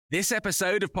This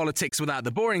episode of Politics Without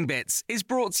the Boring Bits is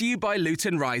brought to you by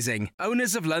Luton Rising,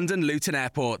 owners of London Luton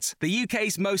Airport, the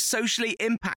UK's most socially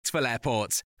impactful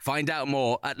airport. Find out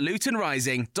more at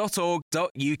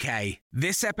lutonrising.org.uk.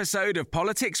 This episode of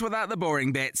Politics Without the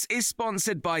Boring Bits is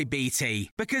sponsored by BT,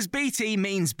 because BT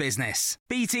means business.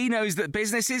 BT knows that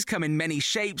businesses come in many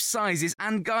shapes, sizes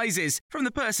and guises, from the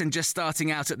person just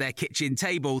starting out at their kitchen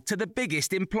table to the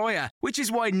biggest employer, which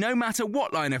is why no matter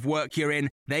what line of work you're in,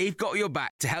 they've got your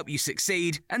back to help you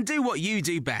succeed and do what you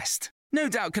do best. No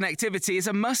doubt connectivity is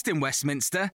a must in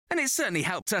Westminster, and it certainly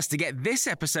helped us to get this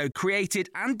episode created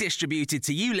and distributed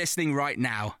to you listening right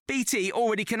now. BT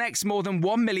already connects more than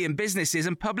 1 million businesses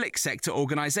and public sector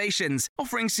organisations,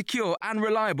 offering secure and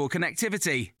reliable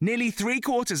connectivity. Nearly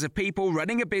 3/4 of people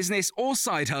running a business or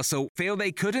side hustle feel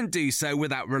they couldn't do so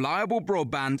without reliable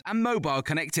broadband and mobile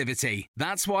connectivity.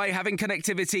 That's why having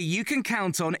connectivity you can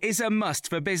count on is a must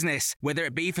for business, whether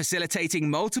it be facilitating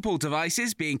multiple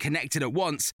devices being connected at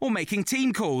once or making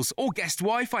team calls or guest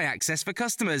Wi-Fi access for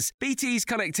customers. BT's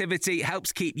connectivity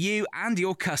helps keep you and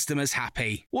your customers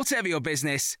happy. Whatever your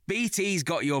business, BT's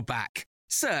got your back.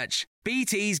 Search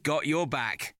BT's got your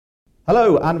back.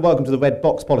 Hello and welcome to the Red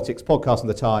Box Politics podcast on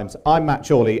The Times. I'm Matt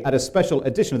Chorley at a special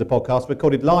edition of the podcast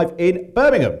recorded live in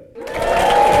Birmingham.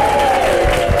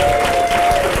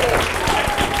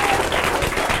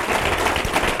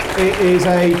 It is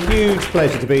a huge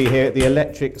pleasure to be here at the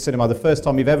Electric Cinema, the first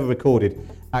time we've ever recorded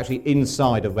actually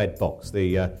inside a red box.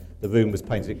 The room was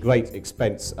painted at great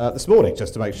expense this morning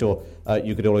just to make sure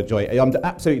you could all enjoy it. I'm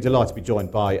absolutely delighted to be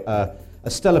joined by a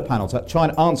stellar panel to try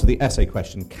and answer the essay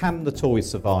question, can the Tories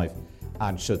survive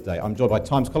and should they? I'm joined by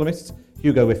Times columnists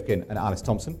Hugo Rifkin and Alice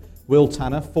Thompson. Will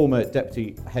Tanner, former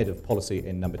Deputy Head of Policy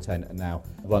in Number 10 and now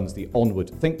runs the Onward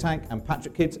think tank, and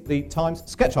Patrick Kidd, the Times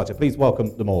sketch writer. Please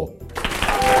welcome them all.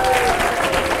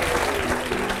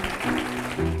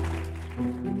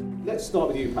 Let's start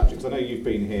with you, Patrick, because I know you've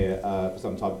been here for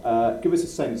some time. Give us a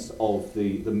sense of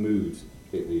the mood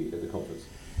at the conference.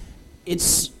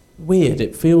 It's weird.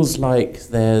 It feels like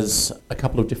there's a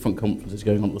couple of different conferences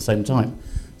going on at the same time.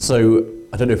 So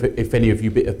I don't know if any of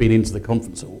you have been into the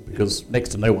conference hall, because next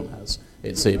to no one has,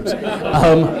 it seems.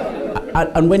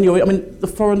 And when the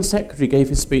Foreign Secretary gave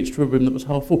his speech to a room that was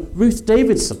half full. Ruth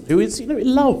Davidson, who is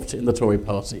loved in the Tory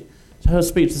party, her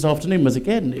speech this afternoon was,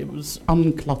 again, it was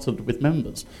uncluttered with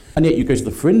members. And yet you go to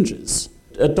the fringes.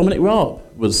 Dominic Raab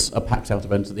was a packed-out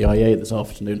event at the IEA this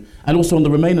afternoon, and also on the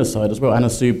Remainer side as well. Anna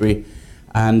Soubry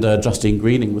and Justine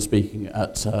Greening were speaking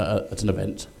at an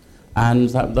event, and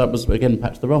that was, again,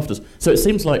 packed to the rafters. So it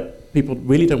seems like people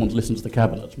really don't want to listen to the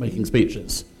Cabinet making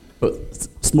speeches, but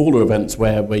smaller events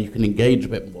where you can engage a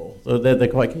bit more, they're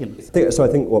quite keen. So I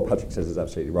think what Patrick says is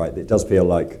absolutely right. It does feel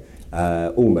like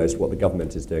almost what the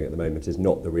government is doing at the moment is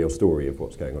not the real story of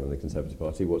what's going on in the Conservative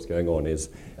Party. What's going on is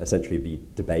essentially the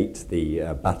debate,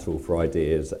 the battle for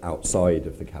ideas outside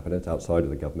of the Cabinet, outside of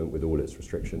the government with all its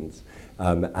restrictions,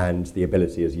 and the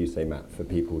ability, as you say, Matt, for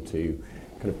people to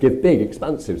kind of give big,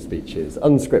 expansive speeches,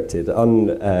 unscripted,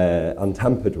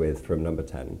 untampered with from Number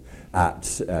 10 at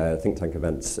think tank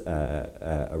events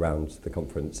around the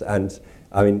conference. And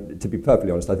I mean, to be perfectly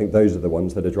honest, I think those are the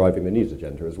ones that are driving the news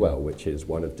agenda as well, which is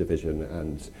one of division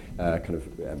and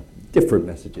different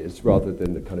messages rather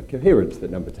than the kind of coherence that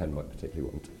Number 10 might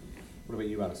particularly want. What about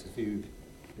you, Alice? Have you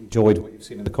enjoyed what you've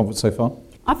seen in the conference so far?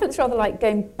 I feel it's rather like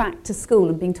going back to school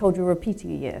and being told you're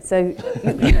repeating a year. So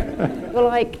you're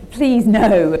like, please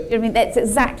no. I mean, that's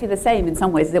exactly the same in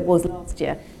some ways as it was last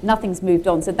year. Nothing's moved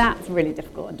on, so that's really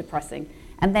difficult and depressing.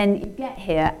 And then you get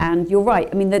here and you're right.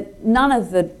 I mean, none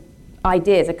of the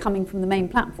ideas are coming from the main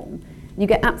platform. You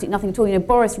get absolutely nothing at all.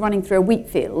 Boris running through a wheat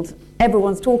field,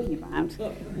 everyone's talking about,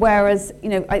 whereas,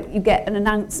 you get an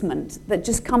announcement that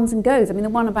just comes and goes. I mean, the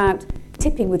one about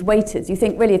tipping with waiters, you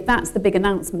think, really, if that's the big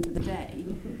announcement of the day,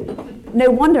 no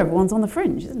wonder everyone's on the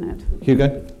fringe, isn't it?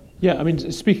 Hugo? Yeah, I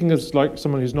mean, speaking as like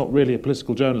someone who's not really a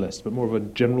political journalist, but more of a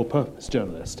general purpose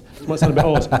journalist, it might sound a bit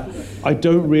odd. I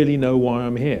don't really know why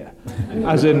I'm here.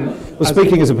 As in... Well,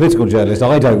 speaking as a political journalist,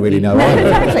 I don't really know either.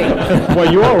 Exactly.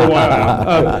 Well, you are or why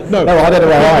I am. No, I don't know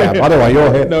why I am. I don't know why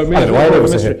you're here. No, I don't know why anyone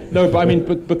else is here. No, but I mean,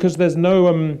 because there's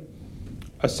no...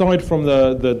 aside from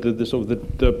the sort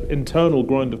of the internal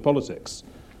grind of politics,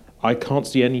 I can't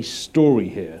see any story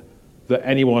here that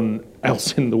anyone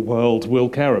else in the world will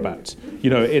care about.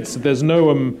 There's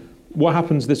no what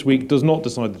happens this week does not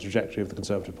decide the trajectory of the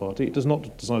Conservative Party. It does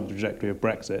not decide the trajectory of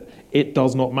Brexit. It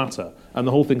does not matter. And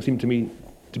the whole thing seemed to me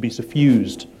to be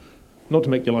suffused, not to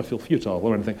make your life feel futile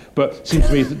or anything, but seems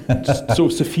to me just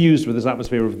sort of suffused with this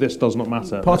atmosphere of this does not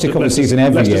matter. Party conference season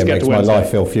every year makes my life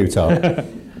feel futile.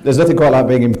 There's nothing quite like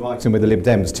being in Brighton with the Lib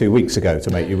Dems 2 weeks ago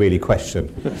to make you really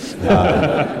question.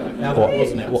 Now that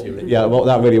was an empty room. Yeah, well,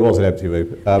 that really was an empty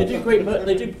room.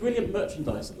 They do brilliant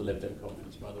merchandise at the Lib Dem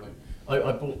conference, by the way.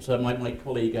 I bought my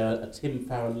colleague a Tim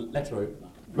Farron letter opener.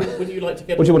 Would you like to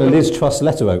get? What do you want, a Liz Truss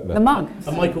letter opener? The mug.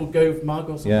 A Michael Gove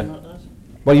mug or something like that?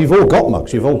 Well, you've all got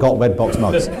mugs. You've all got red box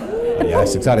mugs.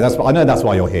 Yes, exactly. I know that's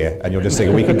why you're here, and you're just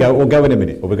thinking we'll go in a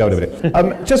minute.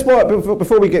 Just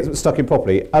before we get stuck in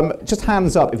properly, just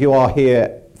hands up if you are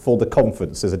here for the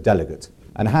conference as a delegate,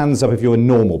 and hands up if you're a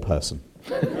normal person.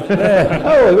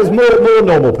 Oh, it was more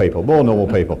normal people.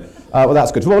 Well,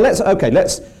 that's good. Well,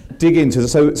 let's dig into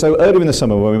so earlier in the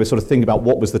summer when we were sort of thinking about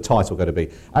what was the title going to be.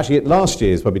 Actually, at last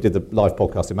year's when we did the live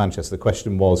podcast in Manchester, the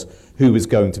question was who was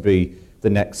going to be the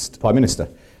next Prime Minister.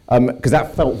 Because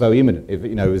that felt very imminent. It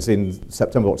was in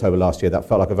September, October last year. That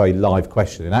felt like a very live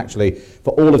question. And actually,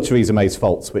 for all of Theresa May's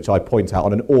faults, which I point out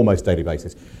on an almost daily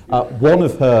basis, one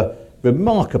of her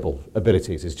remarkable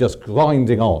abilities is just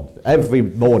grinding on. Every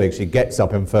morning she gets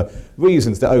up and for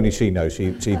reasons that only she knows,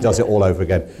 she does it all over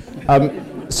again.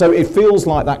 So it feels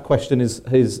like that question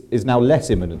is now less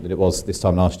imminent than it was this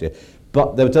time last year.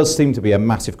 But there does seem to be a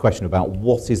massive question about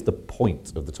what is the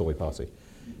point of the Tory party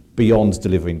beyond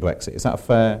delivering Brexit. Is that a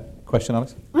fair question,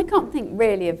 Alice? I can't think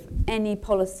really of any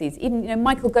policies. Even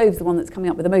Michael Gove's the one that's coming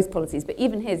up with the most policies, but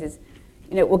even his is,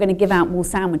 we're going to give out more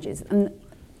sandwiches, and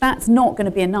that's not going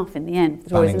to be enough in the end.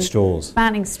 Banning straws.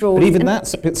 Banning straws. But even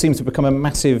it seems to become a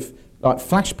massive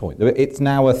flashpoint. It's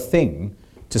now a thing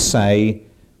to say,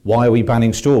 why are we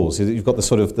banning straws? You've got the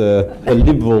sort of the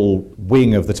liberal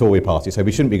wing of the Tory party, so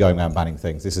we shouldn't be going around banning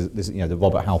things. This is the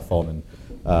Robert Halfon and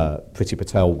Priti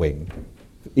Patel wing.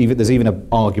 There's even an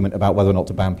argument about whether or not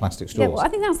to ban plastic straws. Yeah, well, I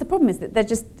think that's the problem, is that there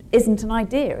just isn't an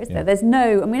idea, is there? There's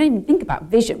no, we don't even think about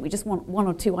vision. We just want one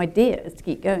or two ideas to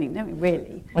keep going, don't we,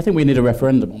 really? I think we need a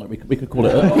referendum on it. We could call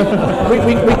it we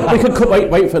could call,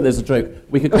 wait for there's a joke.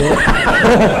 We could call it...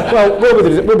 Well,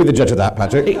 we'll be the judge of that,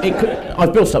 Patrick.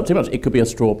 I've built up too much. It could be a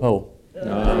straw poll.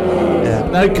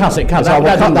 No, cut it. We'll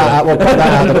cut that out of the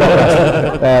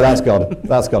podcast.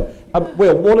 That's gone.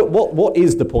 Will, what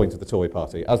is the point of the Tory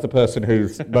party, as the person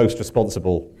who's most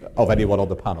responsible of anyone on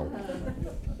the panel?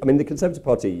 I mean, the Conservative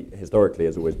Party historically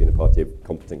has always been a party of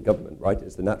competent government, right?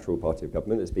 It's the natural party of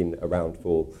government. It's been around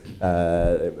for,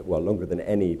 longer than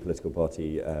any political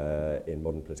party in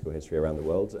modern political history around the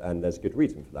world, and there's good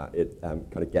reason for that. It kind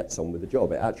of gets on with the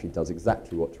job. It actually does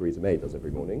exactly what Theresa May does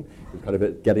every morning. You kind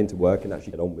of get into work and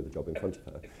actually get on with the job in front of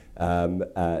her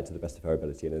to the best of her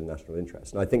ability and in the national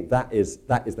interest. And I think that is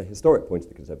the historic point of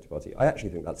the Conservative Party. I actually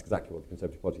think that's exactly what the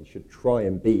Conservative Party should try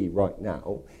and be right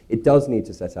now. It does need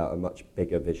to set out a much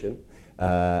bigger vision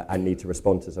and need to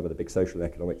respond to some of the big social and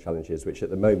economic challenges, which at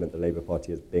the moment the Labour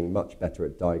Party is being much better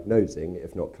at diagnosing,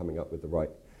 if not coming up with the right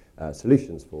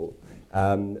solutions for.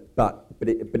 But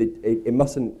it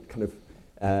mustn't kind of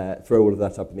throw all of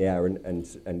that up in the air and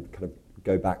kind of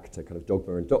go back to kind of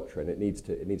dogma and doctrine. It needs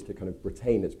to kind of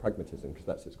retain its pragmatism, because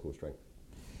that's its core strength.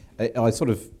 I sort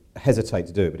of hesitate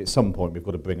to do it, but at some point we've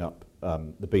got to bring up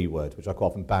the B word, which I quite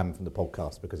often ban from the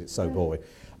podcast because it's so boring.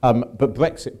 But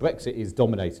Brexit is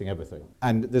dominating everything.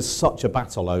 And there's such a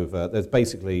battle over, there's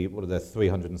basically,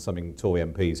 300 and something Tory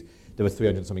MPs, there were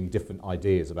 300 and something different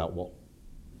ideas about what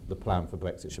the plan for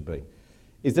Brexit should be.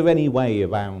 Is there any way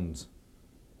around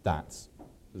that,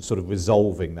 sort of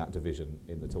resolving that division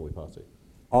in the Tory party?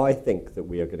 I think that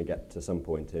we are going to get to some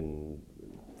point in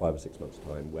 5 or 6 months'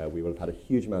 time where we will have had a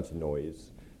huge amount of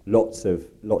noise, lots of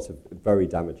very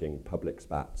damaging public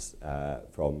spats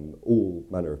from all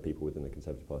manner of people within the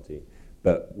Conservative Party,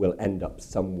 but we'll end up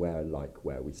somewhere like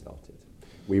where we started.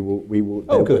 We will.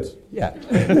 Oh, good. Yeah.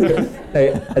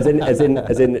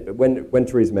 as in, when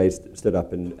Theresa May stood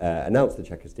up and announced the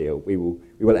Chequers deal, we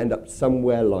will end up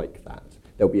somewhere like that.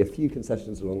 There'll be a few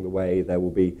concessions along the way. There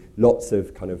will be lots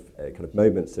of kind of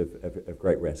moments of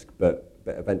great risk, but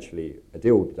eventually a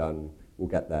deal will be done. We'll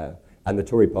get there, and the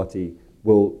Tory party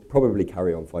will probably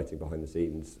carry on fighting behind the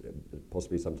scenes,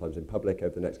 possibly sometimes in public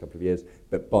over the next couple of years.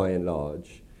 But by and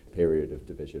large, period of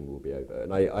division will be over.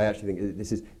 And I actually think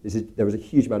there is a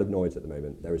huge amount of noise at the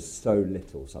moment. There is so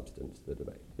little substance to the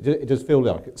debate. It does feel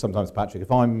like sometimes, Patrick,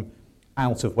 if I'm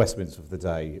out of Westminster for the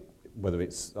day, whether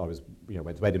it's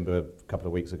went to Edinburgh a couple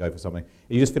of weeks ago for something,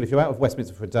 you just feel if you're out of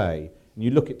Westminster for a day and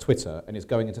you look at Twitter and it's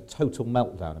going into total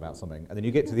meltdown about something, and then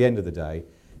you get to the end of the day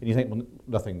and you think, well,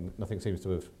 nothing seems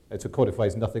to have. It's a quote of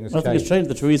phrase, nothing has changed. Nothing has changed.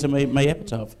 The Theresa May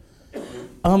epitaph.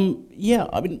 Yeah,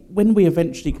 I mean, when we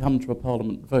eventually come to a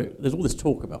Parliament vote, there's all this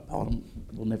talk about Parliament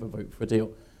will never vote for a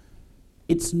deal.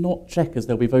 It's not Chequers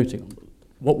they'll be voting on.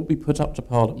 What will be put up to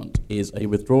Parliament is a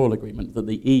withdrawal agreement that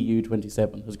the EU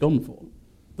 27 has gone for.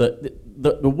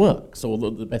 that works, or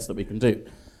the best that we can do.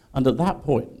 And at that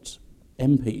point,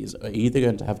 MPs are either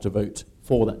going to have to vote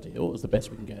for that deal as the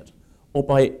best we can get, or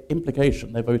by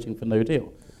implication, they're voting for no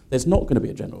deal. There's not going to be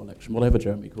a general election, whatever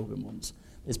Jeremy Corbyn wants.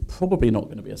 There's probably not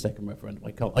going to be a second referendum.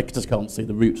 I just can't see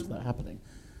the route to that happening.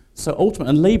 So ultimately,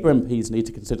 and Labour MPs need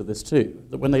to consider this too,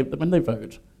 that when they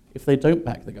vote, if they don't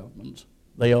back the government,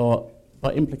 they are,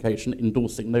 by implication,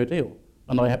 endorsing no deal.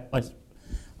 And I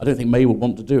don't think May will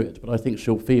want to do it, but I think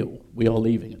she'll feel we are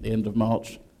leaving at the end of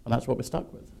March, and that's what we're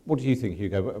stuck with. What do you think,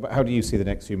 Hugo? How do you see the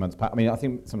next few months? I mean, I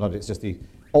think sometimes it's just the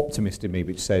optimist in me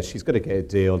which says she's got to get a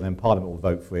deal, and then Parliament will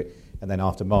vote for it, and then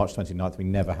after March 29th, we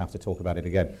never have to talk about it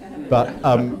again. But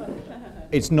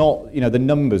it's not, the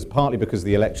numbers, partly because of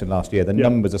the election last year, the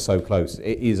numbers are so close,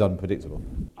 it is unpredictable.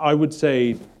 I would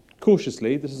say,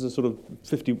 cautiously, this is a sort of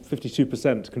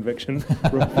 52% conviction,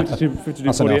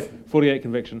 48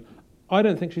 conviction. I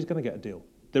don't think she's going to get a deal.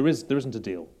 There isn't a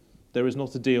deal. There is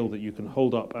not a deal that you can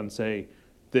hold up and say,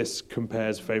 this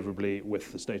compares favourably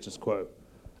with the status quo.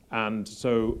 And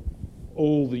so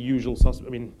all the usual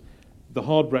the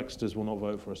hard Brexiters will not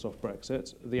vote for a soft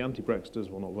Brexit. The anti-Brexiters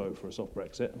will not vote for a soft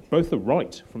Brexit. Both are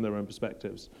right from their own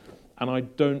perspectives. And I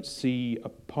don't see a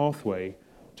pathway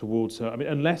towards her. I mean,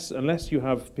 unless you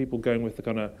have people going with the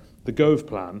kind of the Gove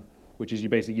plan, which is you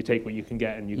take what you can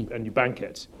get and you bank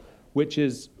it, which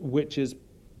is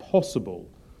possible.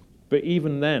 But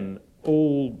even then,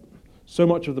 so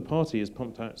much of the party has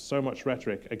pumped out so much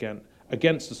rhetoric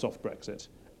against a soft Brexit,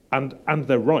 and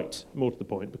they're right, more to the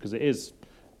point, because it is,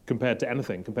 compared to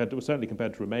anything, certainly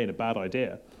compared to Remain, a bad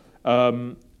idea.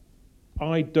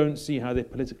 I don't see how they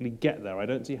politically get there. I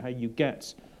don't see how you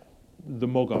get the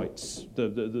Moggites,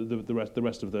 the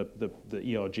rest of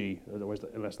the ERG,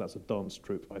 unless that's a dance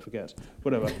troupe, I forget.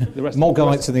 Whatever. The rest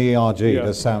Moggites and the ERG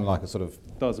does sound like a sort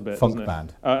of funk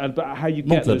band. But how you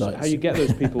get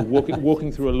those people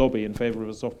walking through a lobby in favour of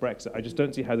a soft Brexit, I just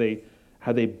don't see how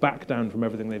they back down from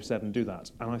everything they've said and do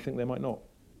that. And I think they might not.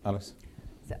 Alice?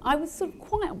 So I was sort of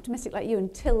quite optimistic like you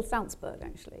until Salzburg,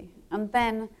 actually. And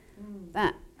then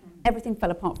that everything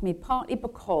fell apart for me, partly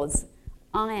because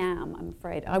I'm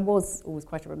afraid, I was always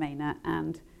quite a Remainer,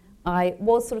 and I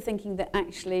was sort of thinking that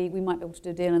actually we might be able to do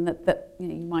a deal and that you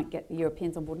might get the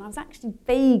Europeans on board. And I was actually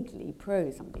vaguely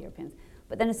pro some of the Europeans.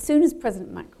 But then as soon as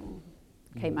President Macron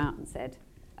came out and said,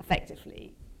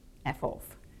 effectively, F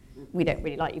off, we don't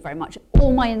really like you very much,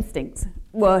 all my instincts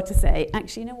were to say,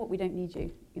 actually, you know what, we don't need you.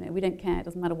 We don't care, it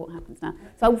doesn't matter what happens now.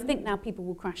 So I think now people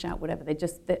will crash out, whatever.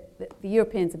 The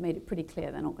Europeans have made it pretty clear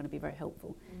they're not going to be very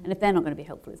helpful. And if they're not going to be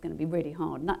helpful, it's going to be really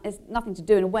hard. It's nothing to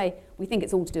do, in a way, we think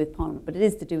it's all to do with Parliament, but it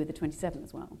is to do with the 27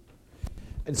 as well.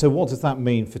 And so what does that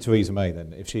mean for Theresa May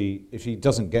then? If she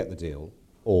doesn't get the deal,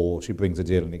 or she brings a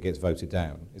deal and it gets voted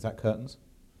down, is that curtains?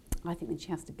 I think that she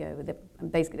has to go with it.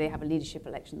 And basically, they have a leadership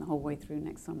election the whole way through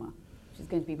next summer, which is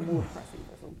going to be more pressing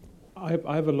for us all.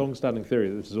 I have a long-standing theory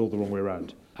that this is all the wrong way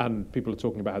around, and people are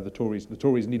talking about how the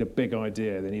Tories need a big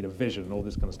idea, they need a vision, all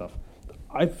this kind of stuff.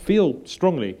 I feel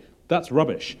strongly that's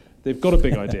rubbish. They've got a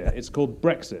big idea. It's called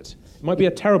Brexit. It might be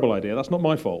a terrible idea. That's not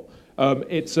my fault.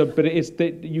 But it is.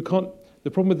 You can't.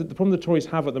 The problem the Tories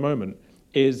have at the moment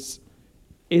is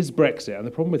Brexit, and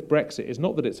the problem with Brexit is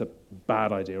not that it's a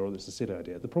bad idea or that it's a silly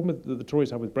idea. The problem that the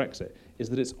Tories have with Brexit is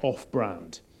that it's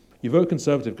off-brand. You vote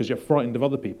Conservative because you're frightened of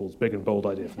other people's big and bold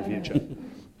idea for the future.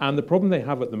 And the problem they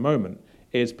have at the moment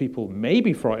is people may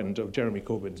be frightened of Jeremy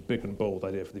Corbyn's big and bold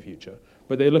idea for the future,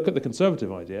 but they look at the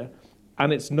Conservative idea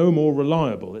and it's no more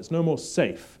reliable, it's no more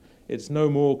safe, it's no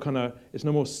more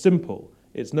simple,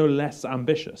 it's no less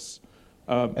ambitious.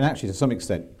 And actually, to some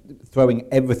extent, throwing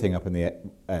everything up in the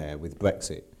air with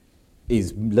Brexit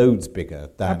is loads bigger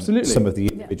than some of the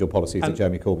individual policies that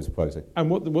Jeremy Corbyn's proposing.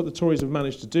 And what the Tories have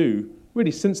managed to do,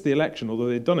 really since the election, although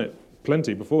they'd done it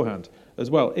plenty beforehand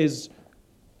as well, is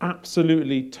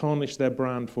absolutely tarnish their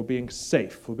brand for being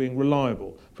safe, for being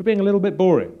reliable, for being a little bit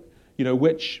boring,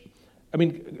 which, I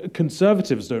mean,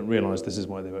 Conservatives don't realise this is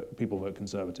why people vote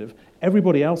Conservative.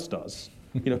 Everybody else does.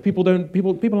 People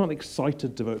aren't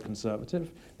excited to vote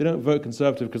Conservative. They don't vote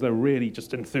Conservative because they're really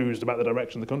just enthused about the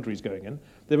direction the country's going in.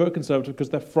 They vote Conservative because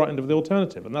they're frightened of the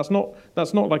alternative, and that's not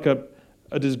like a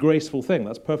disgraceful thing.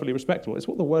 That's perfectly respectable. It's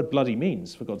what the word bloody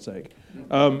means, for God's sake.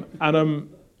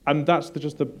 And that's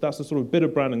the sort of bit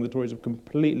of branding the Tories have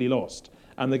completely lost,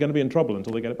 and they're going to be in trouble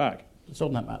until they get it back. Just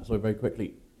on that, Matt, sorry, very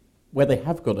quickly, where they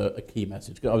have got a key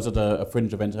message. I was at a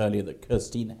fringe event earlier that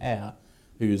Kirstine Hare,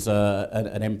 who's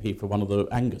an MP for one of the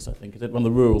Angus, I think, one of the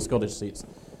rural Scottish seats.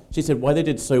 She said why they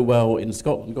did so well in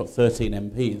Scotland, got 13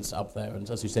 MPs up there, and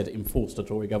as you said, enforced a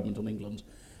Tory government on England,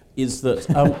 is that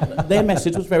their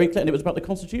message was very clear, and it was about the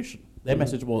Constitution. Their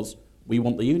message was, we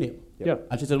want the union. Yeah.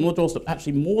 And she said on the doorstep,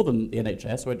 actually more than the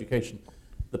NHS or education,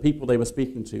 the people they were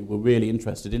speaking to were really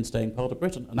interested in staying part of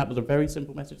Britain. And that was a very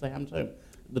simple message they hammered home.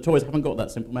 The Tories haven't got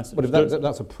that simple message. But if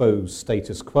that's a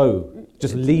pro-status quo,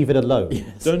 just leave it alone.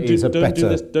 Yes. Don't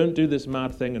do this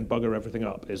mad thing and bugger everything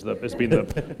up. Has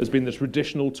been the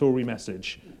traditional Tory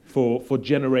message for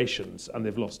generations, and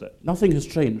they've lost it. Nothing has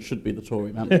changed should be the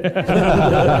Tory mantra.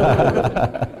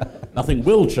 Nothing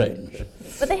will change.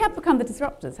 But they have become the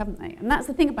disruptors, haven't they? And that's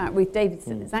the thing about Ruth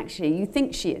Davidson, is actually you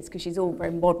think she is because she's all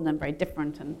very modern and very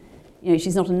different, and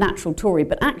she's not a natural Tory,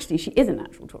 but actually she is a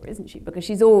natural Tory, isn't she? Because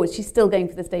she's still going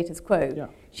for the status quo. Yeah.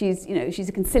 She's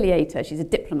a conciliator, she's a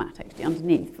diplomat actually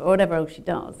underneath for whatever else she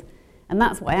does. And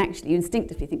that's why actually you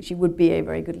instinctively think she would be a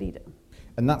very good leader.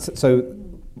 And so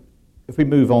if we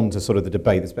move on to sort of the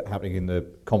debate that's been happening in the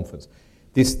conference,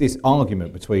 this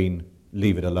argument between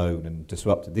leave it alone and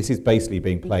disrupted, this is basically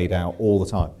being played out all the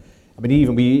time. I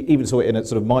mean, we even saw it in a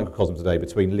sort of microcosm today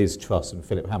between Liz Truss and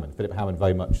Philip Hammond. Philip Hammond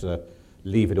very much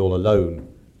leave it all alone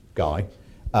guy.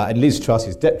 And Liz Truss,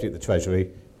 his deputy at the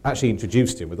Treasury, actually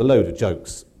introduced him with a load of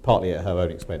jokes, partly at her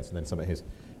own expense and then some at his.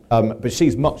 But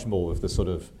she's much more of the sort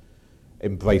of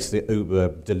embrace the Uber,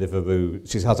 Deliveroo.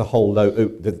 She has a whole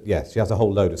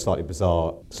load of slightly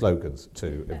bizarre slogans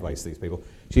to embrace these people.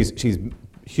 She's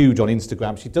huge on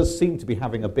Instagram. She does seem to be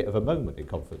having a bit of a moment in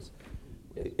conference.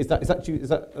 Is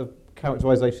that a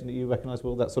characterisation that you recognise,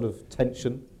 Will, that sort of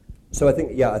tension? So I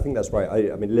think that's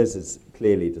right. I mean, Liz has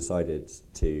clearly decided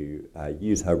to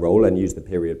use her role and use the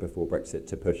period before Brexit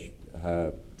to push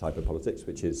her type of politics,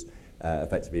 which is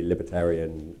effectively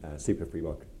libertarian, super free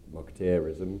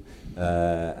marketeerism.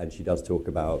 And she does talk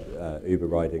about Uber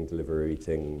riding, Deliveroo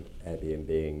eating,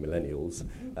 Airbnb-ing millennials,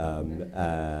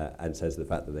 and says the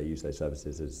fact that they use those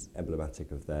services is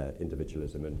emblematic of their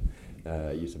individualism and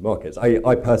use of markets.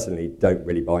 I personally don't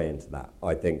really buy into that.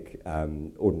 I think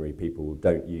ordinary people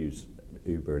don't use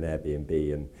Uber and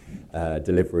Airbnb and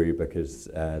Deliveroo because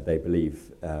they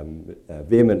believe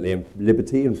vehemently in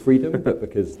liberty and freedom, but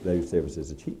because those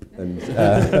services are cheap and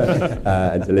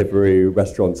Deliveroo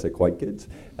restaurants are quite good,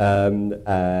 and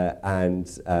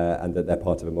that they're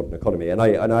part of a modern economy. And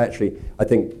I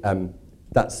think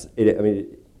that's it. I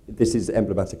mean, this is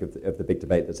emblematic of the big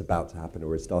debate that's about to happen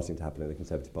or is starting to happen in the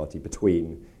Conservative Party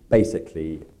between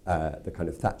basically the kind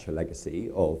of Thatcher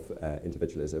legacy of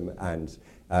individualism and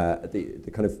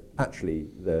the kind of actually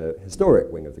the historic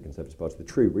wing of the Conservative Party, the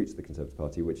true roots of the Conservative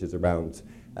Party, which is around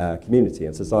community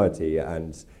and society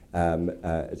and,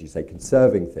 as you say,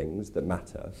 conserving things that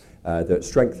matter, that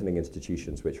strengthening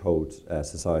institutions which hold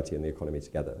society and the economy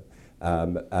together.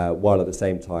 While at the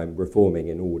same time reforming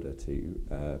in order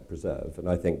to preserve. And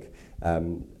I think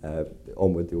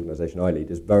Onward, the organisation I lead,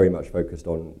 is very much focused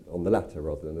on the latter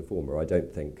rather than the former. I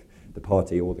don't think the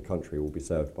party or the country will be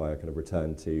served by a kind of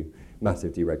return to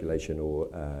massive deregulation or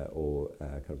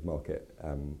kind of market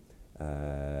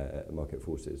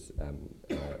forces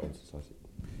on society.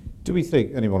 Do we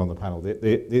think, anyone on the panel,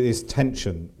 this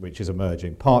tension which is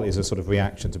emerging, partly as a sort of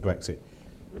reaction to Brexit,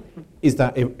 is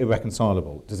that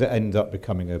irreconcilable? Does it end up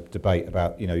becoming a debate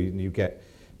about, you get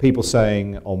people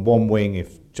saying on one wing,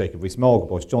 if Jacob Rees-Mogg or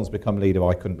Boris Johnson become leader,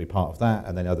 I couldn't be part of that,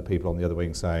 and then other people on the other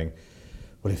wing saying,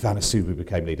 well, if Anna Soubry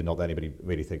became leader, not that anybody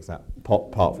really thinks that,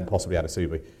 apart from possibly Anna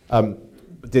Soubry,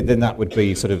 then that would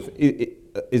be sort of,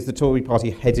 is the Tory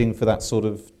party heading for that sort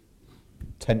of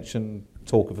tension,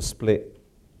 talk of a split?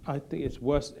 I think it's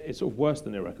worse. It's sort of worse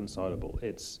than irreconcilable.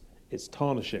 It's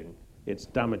tarnishing. It's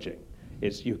damaging.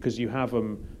 It's because you have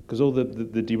because all the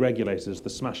deregulators, the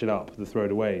smash it up, the throw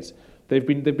it aways, they've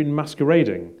been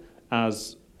masquerading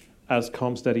as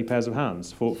calm, steady pairs of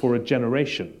hands for a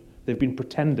generation. They've been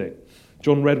pretending.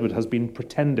 John Redwood has been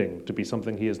pretending to be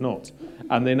something he is not,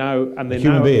 and they now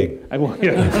human being. And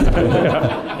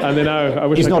they now. I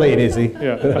wish he's not in, is he?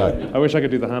 Yeah. No. I wish I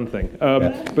could do the hand thing.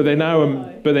 But they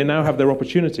now have their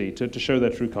opportunity to show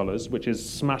their true colours, which is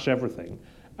smash everything,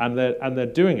 and they're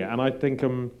doing it. And I think.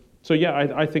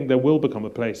 I think there will become no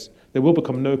place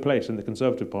in the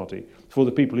Conservative Party for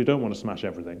the people who don't want to smash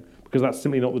everything, because that's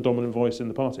simply not the dominant voice in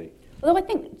the party. Although I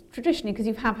think traditionally, because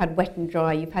you have had wet and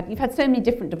dry, you've had so many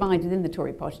different divides within the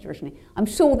Tory party traditionally. I'm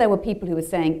sure there were people who were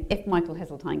saying, if Michael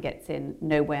Heseltine gets in,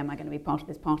 no way am I going to be part of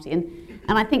this party. And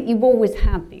I think you've always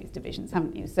had these divisions,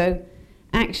 haven't you? So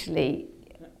actually,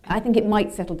 I think it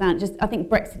might settle down. I think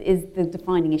Brexit is the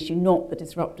defining issue, not the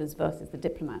disruptors versus the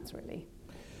diplomats, really.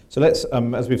 So let's,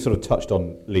 as we've sort of touched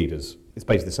on leaders, it's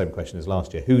basically the same question as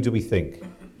last year. Who do we think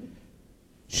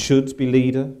should be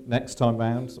leader next time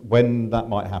round? When that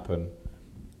might happen?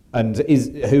 And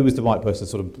who is the right person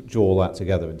to sort of draw all that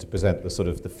together and to present the sort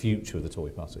of the future of the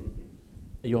Tory party?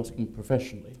 Are you asking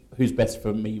professionally? Who's best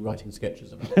for me writing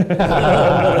sketches?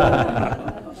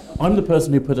 I'm the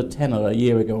person who put a tenner a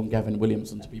year ago on Gavin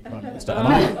Williamson to be Prime Minister. And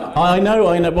I know.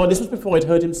 Well, this was before I'd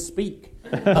heard him speak.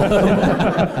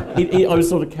 I was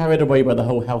sort of carried away by the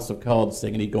whole House of Cards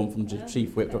thing, and he'd gone from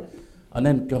chief whip to... And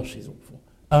then, gosh, he's awful.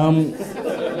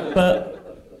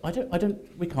 But I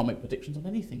don't. We can't make predictions on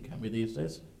anything, can we, these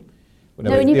days? Well,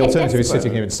 no, the alternative is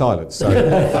sitting here in silence. So,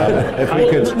 if we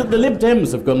could... The Lib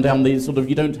Dems have gone down these sort of,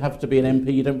 you don't have to be an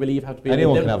MP, you don't really have to be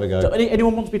anyone a Lib Dem. can have a go.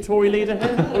 Anyone want to be Tory leader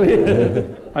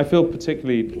here? I feel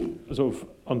particularly sort of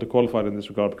underqualified in this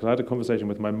regard because I had a conversation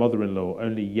with my mother-in-law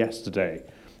only yesterday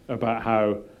about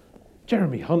how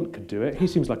Jeremy Hunt could do it. He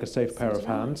seems like a safe pair of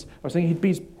hands. I was thinking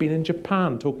he'd been in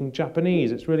Japan talking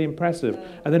Japanese. It's really impressive.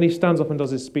 And then he stands up and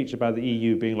does his speech about the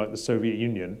EU being like the Soviet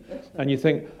Union. And you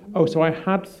think, oh, so I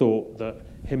had thought that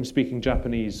him speaking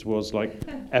Japanese was like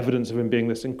evidence of him being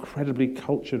this incredibly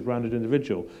cultured, rounded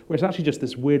individual, where it's actually just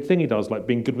this weird thing he does, like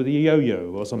being good with a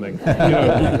yo-yo or something.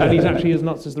 And he's actually as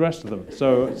nuts as the rest of them.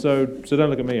 So don't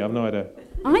look at me. I have no idea.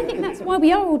 I think that's why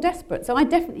we are all desperate. So I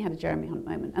definitely had a Jeremy Hunt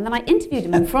moment. And then I interviewed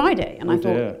him on Friday, and I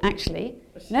thought, actually,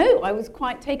 no, I was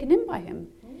quite taken in by him.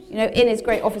 In his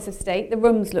great office of state, the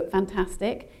rooms looked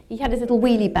fantastic. He had his little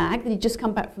wheelie bag that he'd just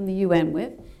come back from the UN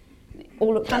with.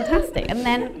 All looked fantastic. And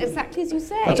then, exactly as you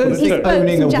say, I don't think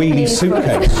owning a wheelie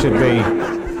suitcase should be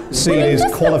seen as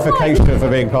qualification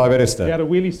for being Prime Minister. He had a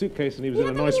wheelie suitcase and he was in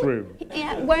a nice room.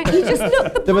 Yeah, where he just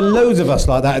looked the part. There were loads of us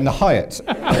like that in the Hyatt.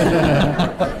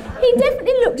 He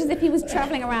definitely looked as if he was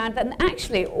travelling around, and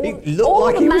actually all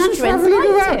like the mandarins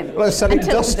liked him. Well, selling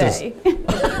until dusters. today.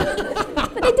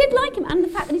 But they did like him, and the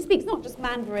fact that he speaks not just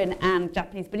Mandarin and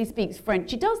Japanese, but he speaks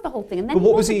French. He does the whole thing, and then but what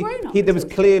he was he? a grown-up. There was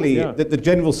clearly the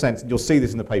general sense, and you'll see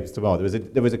this in the papers tomorrow.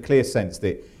 There was a clear sense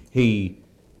that he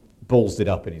ballsed it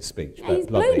up in his speech. Yeah, he's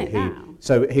blown it now.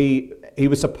 So he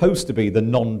was supposed to be the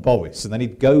non-Boris, and then he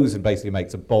goes and basically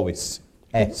makes a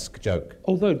Boris-esque joke.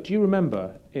 Although, do you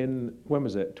remember when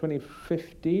was it,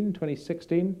 2015,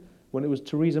 2016, when it was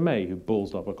Theresa May who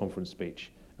ballsed up a conference speech?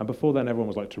 And before then, everyone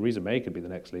was like, Theresa May could be the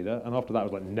next leader. And after that, it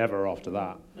was like, never after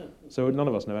that. So none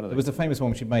of us know anything. There was the famous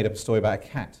one when she made up a story about a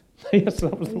cat. Yes,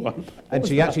 that was the one. And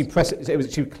she actually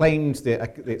she claimed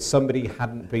that somebody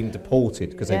hadn't been deported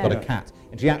because they've got a cat.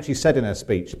 And she actually said in her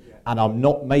speech, and I'm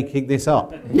not making this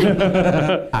up.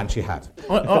 And she had.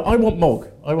 I want Mog.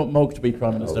 I want Mog to be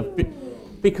Prime Minister.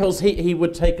 Because he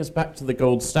would take us back to the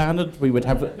gold standard. We would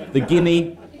have the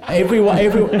guinea. Everyone,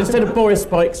 instead of Boris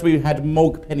spikes, we had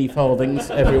Mog penny farthings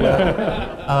everywhere.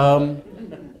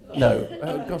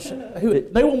 Gosh,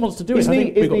 no one wants to do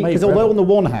it. Because although on the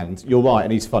one hand, you're right,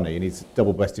 and he's funny, and he's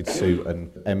double-breasted suit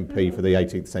and MP for the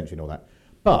 18th century and all that,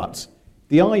 but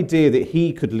the idea that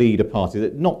he could lead a party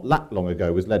that not that long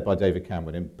ago was led by David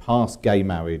Cameron and passed gay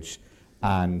marriage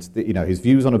and his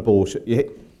views on abortion,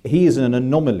 he is an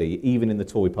anomaly even in the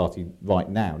Tory party right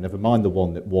now, never mind the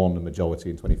one that won a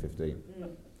majority in 2015.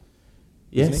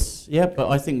 Yes, yeah, but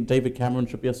I think David Cameron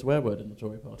should be a swear word in the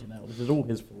Tory party now. This is all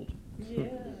his fault. Yeah.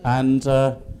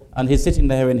 And he's sitting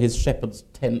there in his shepherd's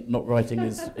tent, not writing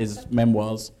his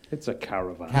memoirs. It's a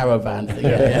caravan. Caravan thing,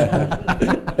 yeah.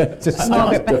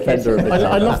 Defender of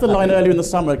I love the line earlier in the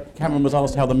summer. Cameron was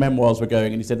asked how the memoirs were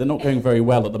going, and he said they're not going very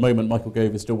well at the moment. Michael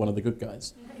Gove is still one of the good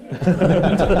guys.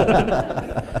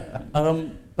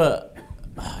 But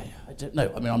I don't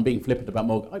know. I mean, I'm being flippant about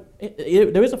Mog.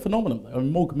 There is a phenomenon, though. I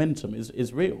mean, Mogmentum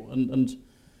is real,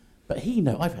 but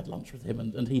I've had lunch with him,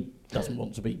 and he doesn't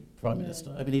want to be Prime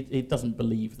Minister. I mean, he doesn't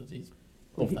believe that he's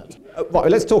of that. Right,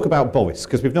 let's talk about Boris,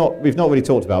 because we've not really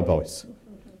talked about Boris.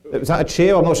 Was that a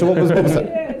cheer? I'm not sure what was that.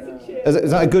 Yeah, it's a cheer.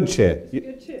 Is that a good cheer?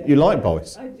 Good cheer. You like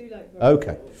Boris? I do like Boris.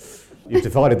 Okay. You've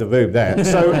divided the room there.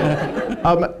 So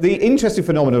the interesting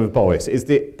phenomenon of Boris is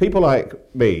that people like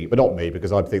me, but not me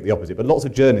because I think the opposite, but lots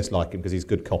of journalists like him because he's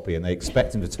good copy and they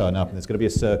expect him to turn up and there's going to be a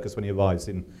circus when he arrives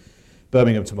in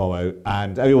Birmingham tomorrow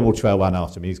and everyone will trail round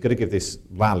after him. He's going to give this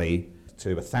rally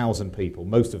to 1,000 people,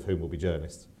 most of whom will be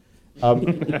journalists.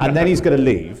 And then he's going to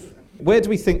leave. Where do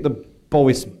we think the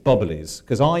Boris bubble is?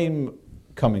 Because I'm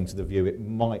coming to the view it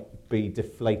might be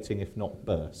deflating if not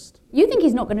burst. You think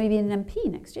he's not going to be an MP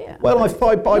next year? Well, I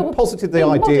posited the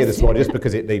idea this morning just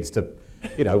because it needs to,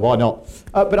 why not?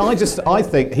 But I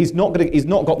think he's not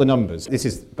got the numbers. This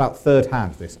is about third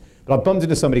hand, this. But I bumped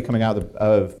into somebody coming out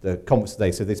of the conference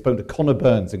today, so they spoke to Conor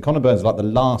Burns, and Conor Burns is like the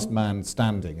last man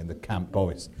standing in the camp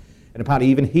Boris. And apparently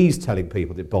even he's telling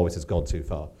people that Boris has gone too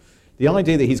far. The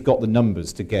idea that he's got the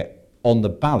numbers to get on the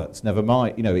ballots, never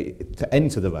mind, to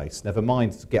enter the race, never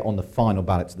mind to get on the final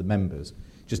ballot to the members,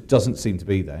 just doesn't seem to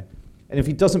be there. And if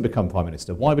he doesn't become Prime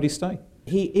Minister, why would he stay?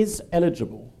 He is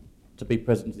eligible to be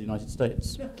President of the United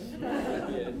States.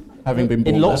 Having been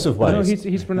born In lots there. of ways. No,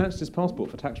 he's pronounced his passport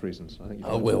for tax reasons. I think.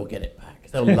 Oh, we'll get it back.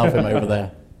 They'll love him over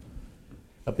there.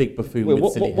 A big buffoon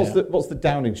with silly hair. What's the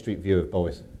Downing Street view of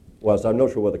Boris? Well, so I'm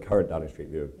not sure what the current Downing Street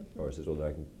view of Boris is, although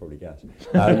I can probably guess.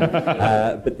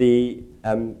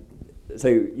 So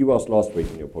you asked last week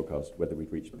in your podcast whether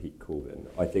we'd reached peak Corbyn.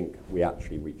 I think we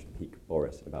actually reached peak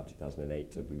Boris in about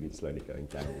 2008, and we've been slowly going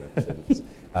down ever since.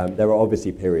 There are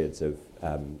obviously periods of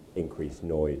increased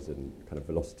noise and kind of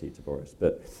velocity to Boris,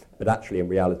 but actually in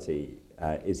reality,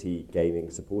 is he gaining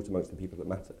support amongst the people that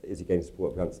matter? Is he gaining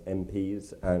support amongst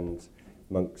MPs and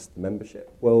amongst the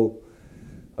membership? Well,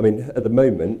 I mean, at the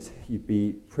moment, you'd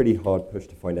be pretty hard pushed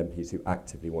to find MPs who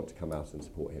actively want to come out and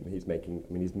support him. He's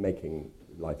making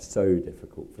life so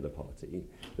difficult for the party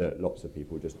that lots of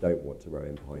people just don't want to row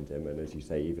in behind him. And as you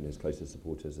say, even his closest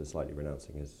supporters are slightly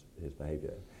renouncing his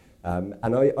behaviour.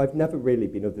 And I've never really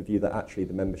been of the view that actually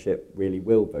the membership really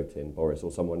will vote in Boris or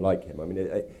someone like him. I mean,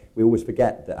 we always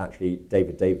forget that actually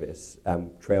David Davis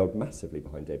trailed massively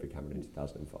behind David Cameron in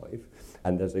 2005.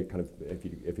 And there's a kind of, if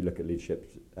you look at leadership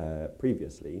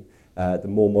previously, the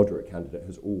more moderate candidate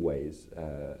has always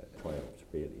triumphed,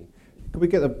 really. Could we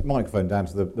get the microphone down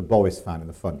to the Boris fan in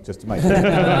the front, just to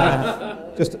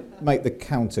make the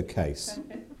counter case?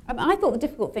 I thought the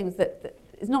difficult thing was that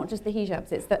it's not just the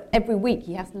hijabs, it's that every week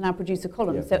he has to now produce a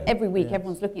column. Yeah, so every week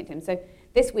everyone's looking at him. So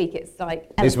this week it's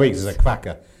like This week is a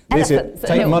cracker.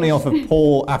 Take money off of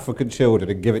poor African children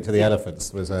and give it to the elephants.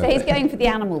 So he's going for the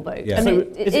animal vote. Yeah. So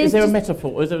is there a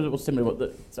metaphor, or is there similar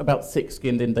that's about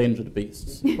thick-skinned endangered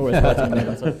beasts? Or is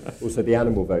that Also, the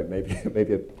animal vote,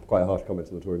 maybe quite a harsh comment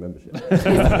on the Tory membership.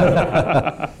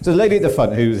 So the lady at the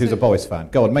front, who's a Boris fan,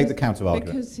 go on, make the counter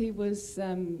argument. Because he was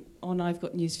on I've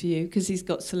Got News for You, because he's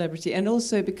got celebrity, and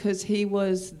also because he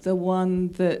was the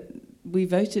one that we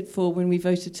voted for when we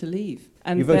voted to leave.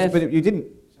 And You voted, but you didn't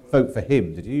vote for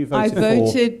him, did you? You I voted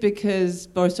voted because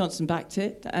Boris Johnson backed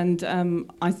it, and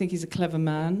I think he's a clever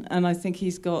man, and I think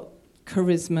he's got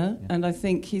charisma, and I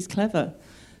think he's clever.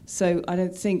 So I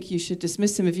don't think you should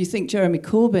dismiss him. If you think Jeremy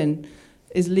Corbyn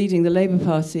is leading the Labour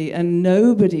Party and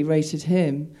nobody rated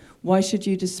him, why should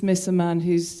you dismiss a man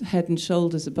who's head and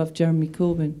shoulders above Jeremy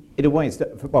Corbyn? In a way,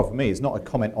 for me, it's not a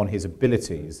comment on his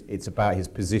abilities. It's about his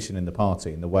position in the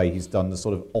party and the way he's done the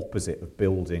sort of opposite of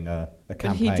building a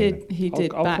campaign. But he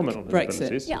did I'll back comment on his Brexit.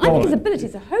 abilities. Yeah, I think his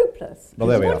abilities are hopeless. Well,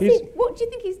 there we are. What do you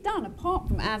think he's done apart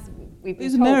from as we've been He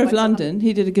was told mayor of by some- London.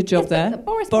 He did a good job Yes, there. but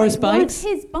Boris Boris bikes bikes.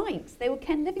 weren't his bikes. They were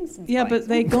Ken Livingstone's Yeah, bikes. but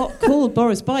they got called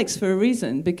Boris Bikes for a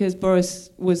reason, because Boris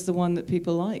was the one that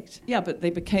people liked. Yeah, but they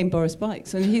became Boris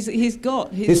Bikes, and he's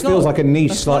got. This feels like a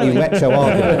niche, slightly retro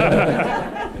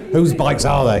argument. Whose bikes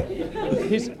are they?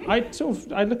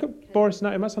 I look at Boris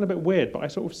now, it might sound a bit weird, but I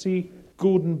sort of see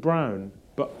Gordon Brown,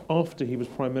 but after he was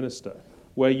Prime Minister,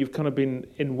 where you've kind of been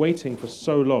in waiting for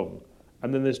so long,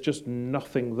 and then there's just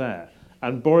nothing there.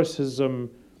 And Boris has,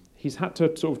 he's had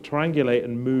to sort of triangulate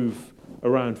and move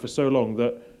around for so long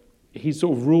that he's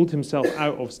sort of ruled himself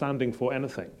out of standing for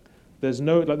anything. There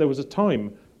was a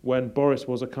time when Boris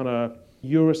was a kind of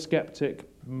Eurosceptic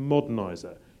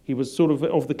moderniser. He was sort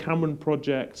of the Cameron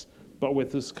project, but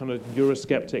with this kind of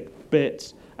Eurosceptic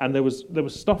bit, and there was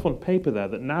stuff on paper there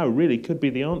that now really could be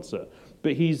the answer.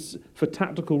 But he's, for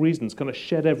tactical reasons, kind of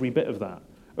shed every bit of that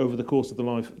over the course of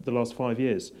the last 5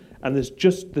 years. And there's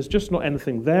just not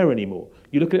anything there anymore.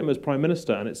 You look at him as Prime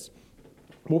Minister, and it's,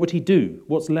 what would he do?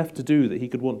 What's left to do that he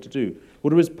could want to do?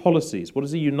 What are his policies? What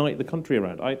does he unite the country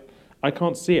around? I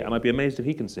can't see it, and I'd be amazed if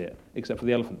he can see it, except for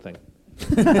the elephant thing.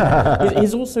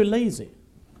 He's also lazy.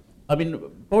 I mean,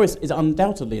 Boris is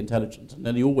undoubtedly intelligent,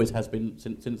 and he always has been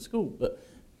since school. But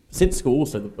since school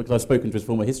also, because I've spoken to his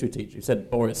former history teacher, who said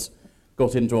Boris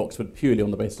got into Oxford purely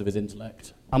on the basis of his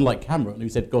intellect, unlike Cameron, who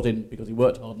said got in because he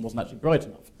worked hard and wasn't actually bright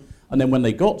enough. And then when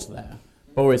they got there,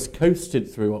 Boris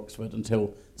coasted through Oxford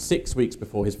until 6 weeks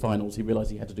before his finals. He realised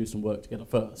he had to do some work to get a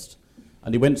first.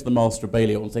 And he went to the Master of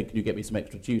Balliol and said, can you get me some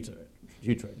extra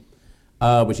tutoring?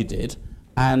 Which he did.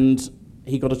 And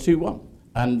he got a 2-1.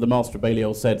 And the Master of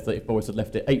Balliol said that if Boris had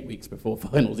left it 8 weeks before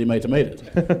finals, he might have made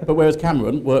it. But whereas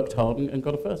Cameron worked hard and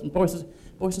got a first. And Boris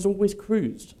has always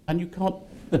cruised. And you can't...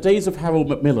 The days of Harold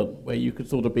Macmillan, where you could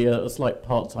sort of be a slight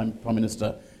part-time Prime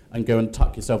Minister and go and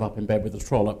tuck yourself up in bed with a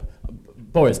trollop,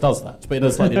 Boris does that, but in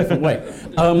a slightly different way,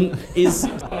 it's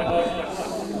not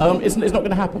going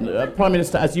to happen. Prime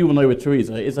Minister, as you will know with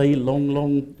Theresa, is a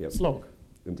long slog.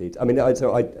 Indeed. I mean,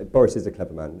 Boris is a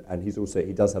clever man, and he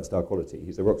does have star quality.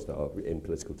 He's a rock star in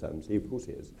political terms. Of course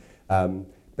he is.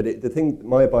 But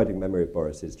my abiding memory of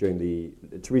Boris is during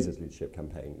Theresa's leadership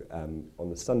campaign, on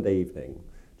the Sunday evening,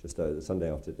 just the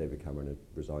Sunday after David Cameron had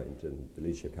resigned and the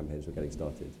leadership campaigns were getting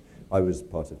started. I was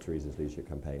part of Theresa's leadership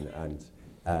campaign, and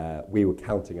we were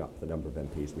counting up the number of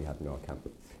MPs we had in our camp.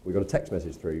 We got a text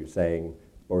message through saying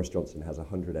Boris Johnson has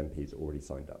 100 MPs already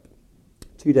signed up.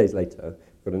 2 days later,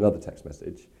 we got another text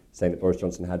message saying that Boris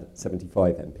Johnson had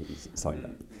 75 MPs signed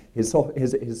up. His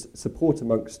support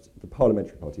amongst the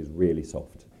parliamentary party is really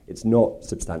soft. It's not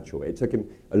substantial. It took him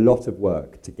a lot of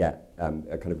work to get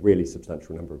a kind of really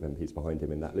substantial number of MPs behind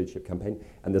him in that leadership campaign.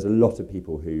 And there's a lot of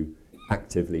people who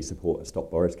actively support a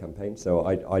Stop Boris campaign. So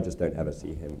I just don't ever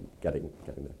see him getting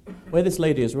there. Where this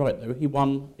lady is right, though, he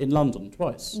won in London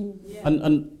twice. Yeah.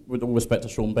 And with all respect to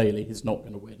Sean Bailey, he's not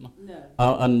going to win. No.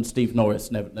 And Steve Norris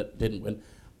didn't win.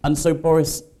 And so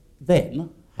Boris then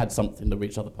had something to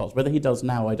reach other parts. Whether he does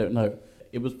now, I don't know.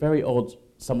 It was very odd.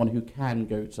 Someone who can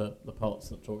go to the parts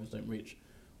that Tories don't reach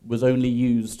was only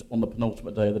used on the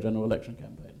penultimate day of the general election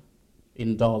campaign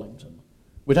in Darlington,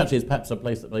 which actually is perhaps a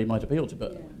place that they might appeal to.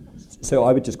 But So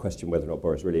I would just question whether or not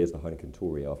Boris really is the Heineken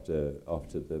Tory after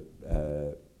the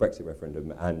Brexit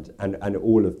referendum and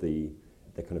all of the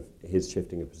kind of his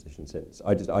shifting of position since.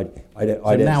 I don't think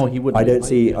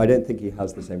he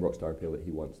has the same rockstar appeal that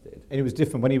he once did. And it was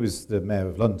different when he was the mayor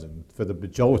of London. For the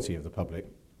majority of the public,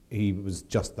 he was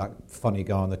just that funny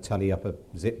guy on the telly up a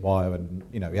zip wire, and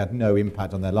he had no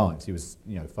impact on their lives. He was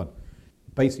fun.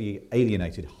 Basically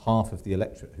alienated half of the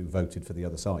electorate who voted for the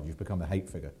other side. You've become a hate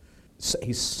figure. So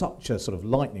he's such a sort of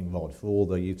lightning rod for all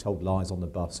the you told lies on the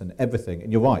bus and everything.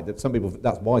 And you're right that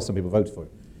that's why some people voted for him.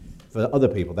 For other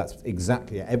people, that's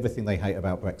exactly everything they hate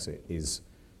about Brexit is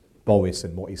Boris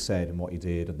and what he said and what he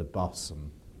did and the bus.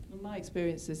 And well, my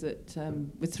experience is that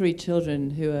with 3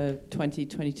 children who are 20,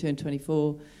 22 and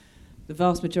 24, the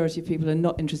vast majority of people are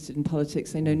not interested in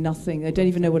politics. They know nothing. They don't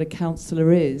even know what a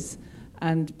councillor is.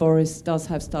 And Boris does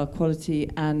have star quality,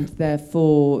 and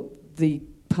therefore the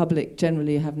public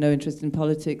generally have no interest in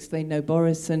politics. They know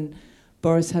Boris, and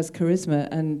Boris has charisma,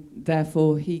 and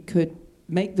therefore he could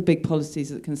make the big policies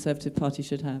that the Conservative Party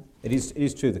should have. It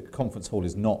is true the conference hall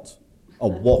is not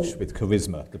awash with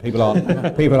charisma.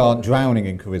 The people aren't drowning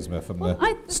in charisma from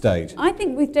the stage. I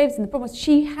think Ruth Davidson, the problem was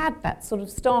she had that sort of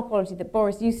star quality that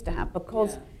Boris used to have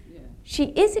because she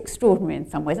is extraordinary in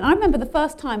some ways. And I remember the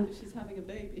first time she's having a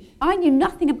baby. I knew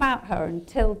nothing about her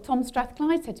until Tom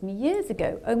Strathclyde said to me years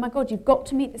ago, "Oh my God, you've got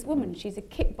to meet this woman. She's a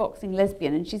kickboxing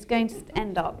lesbian and she's going to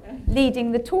end up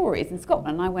leading the Tories in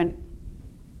Scotland." And I went,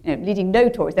 leading no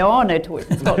Tories. There are no Tories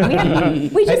in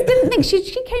Scotland. We just didn't think, she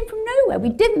came from nowhere. We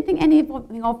didn't think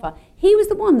anything of her. He was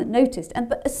the one that noticed.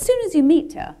 But as soon as you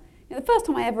meet her, the first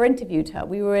time I ever interviewed her,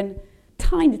 we were in a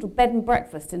tiny little bed and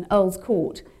breakfast in Earl's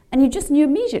Court, and you just knew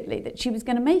immediately that she was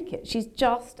going to make it. She's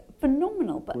just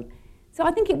phenomenal. So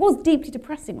I think it was deeply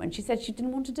depressing when she said she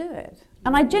didn't want to do it.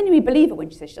 And I genuinely believe her when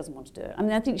she says she doesn't want to do it. I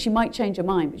mean, I think she might change her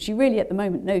mind, but she really at the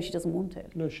moment knows she doesn't want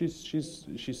it. No, she's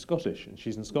Scottish and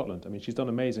she's in Scotland. I mean, she's done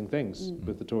amazing things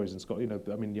with the Tories in Scotland.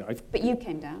 But you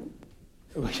came down.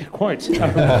 Yeah, quite.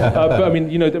 But I mean,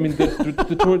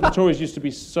 the Tories used to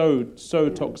be so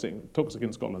toxic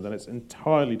in Scotland, and it's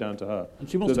entirely down to her. And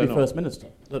she wants to be First Minister.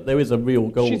 That there is a real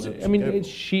goal.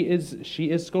 She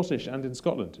is Scottish and in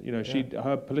Scotland.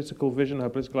 Her political vision, her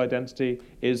political identity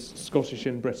is Scottish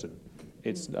in Britain.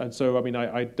 And so I mean,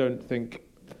 I don't think.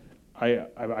 I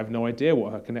have no idea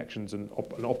what her connections and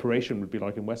an operation would be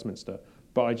like in Westminster.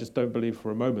 But I just don't believe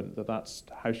for a moment that that's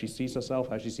how she sees herself,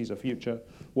 how she sees her future,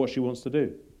 what she wants to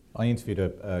do. I interviewed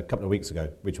her a couple of weeks ago,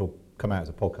 which will come out as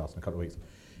a podcast in a couple of weeks.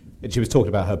 And she was talking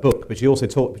about her book, but she also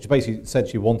she basically said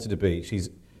she wanted to be, she's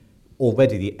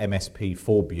already the MSP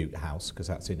for Bute House, because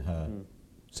that's in her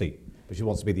seat. But she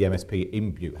wants to be the MSP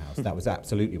in Bute House. That was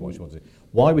absolutely what she wanted to do.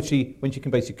 Why would she, when she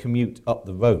can basically commute up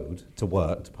the road to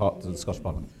work, to the Scottish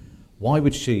Parliament, why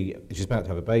would she's about to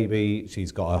have a baby,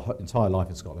 she's got her entire life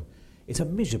in Scotland. It's a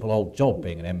miserable old job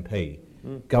being an MP,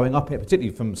 going up here, particularly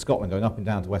from Scotland, going up and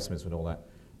down to Westminster and all that.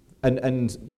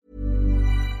 And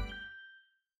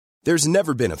There's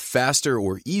never been a faster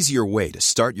or easier way to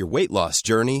start your weight loss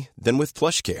journey than with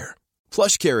PlushCare.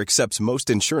 PlushCare accepts most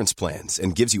insurance plans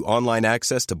and gives you online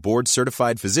access to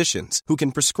board-certified physicians who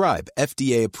can prescribe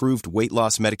FDA-approved weight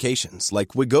loss medications like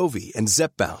Wegovy and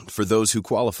Zepbound for those who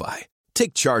qualify.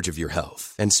 Take charge of your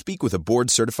health and speak with a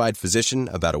board-certified physician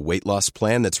about a weight loss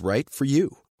plan that's right for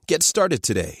you. Get started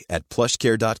today at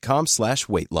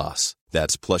plushcare.com/weight-loss.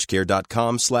 That's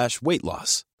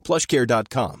plushcare.com/weight-loss.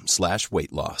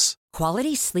 plushcare.com/weight-loss.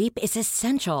 Quality sleep is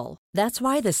essential. That's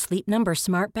why the Sleep Number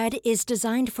Smart Bed is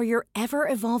designed for your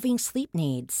ever-evolving sleep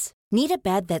needs. Need a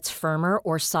bed that's firmer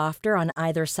or softer on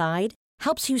either side?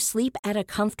 helps you sleep at a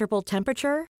comfortable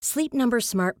temperature? Sleep Number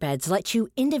Smart Beds let you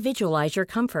individualize your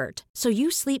comfort so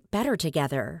you sleep better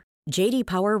together. J.D.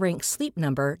 Power ranks Sleep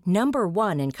Number number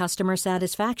 1 in customer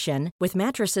satisfaction with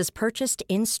mattresses purchased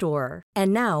in-store.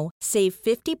 And now, save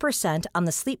 50% on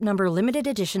the Sleep Number Limited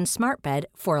Edition Smart Bed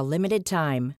for a limited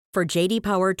time. For J.D.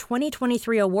 Power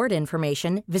 2023 award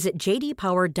information, visit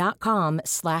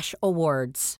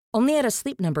jdpower.com/awards. Only at a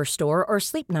Sleep Number store or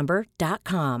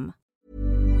sleepnumber.com.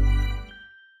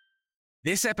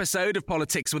 This episode of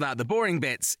Politics Without the Boring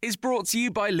Bits is brought to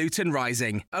you by Luton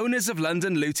Rising, owners of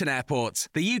London Luton Airport,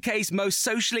 the UK's most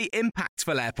socially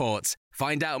impactful airport.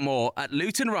 Find out more at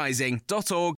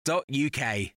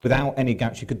lutonrising.org.uk. Without any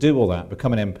gaps, she could do all that,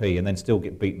 become an MP, and then still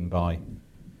get beaten by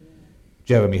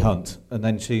Jeremy Hunt, and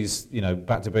then she's,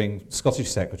 back to being Scottish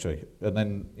Secretary, and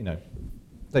then,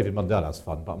 David Mundell's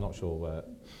fun, but I'm not sure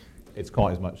it's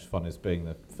quite as much fun as being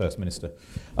the First Minister.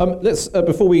 Let's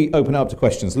before we open it up to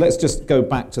questions, let's just go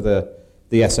back to the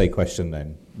essay question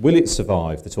then. Will it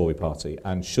survive, the Tory party,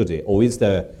 and should it? Or is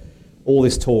there all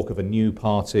this talk of a new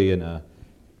party and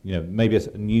maybe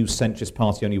a new centrist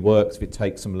party only works if it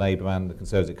takes some Labour and the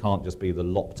Conservatives? It can't just be the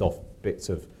lopped off bits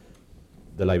of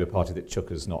the Labour Party that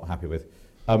Chucker's not happy with.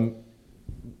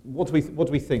 What do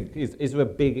we think? Is there a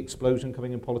big explosion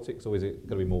coming in politics, or is it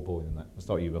going to be more boring than that? I'll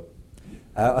start with you, Will.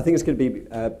 I think it's going to be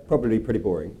probably pretty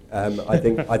boring. I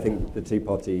think the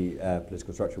two-party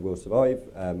political structure will survive.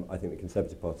 I think the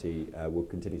Conservative Party will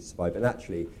continue to survive. And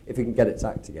actually, if it can get its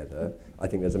act together, I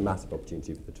think there's a massive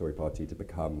opportunity for the Tory party to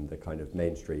become the kind of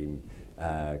mainstream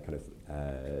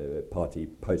party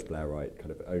post-Blairite,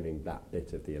 kind of owning that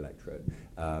bit of the electorate,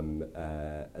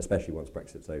 especially once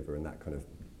Brexit's over and that kind of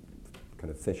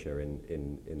fissure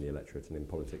in the electorate and in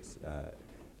politics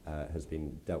has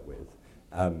been dealt with.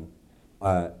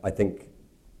 I think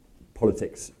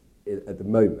politics at the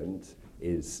moment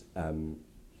is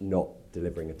not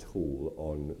delivering at all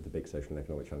on the big social and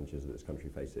economic challenges that this country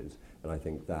faces, and I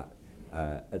think that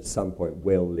at some point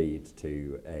will lead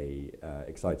to a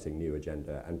exciting new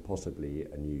agenda and possibly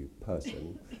a new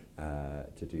person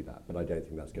to do that. But I don't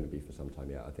think that's going to be for some time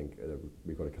yet. I think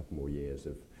we've got a couple more years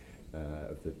of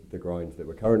the grind that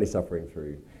we're currently suffering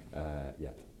through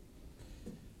yet.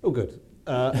 Oh, good.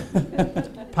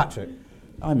 Patrick.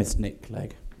 I miss Nick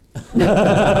Clegg. Look,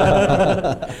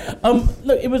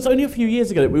 it was only a few years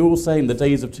ago that we were all saying the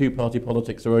days of two-party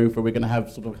politics are over. We're going to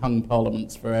have sort of hung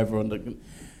parliaments forever, and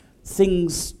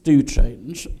things do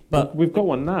change. But we've got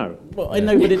one now. Well, I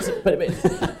know, but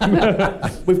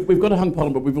we've got a hung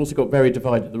parliament, but we've also got very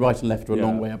divided. The right and left are a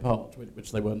long way apart,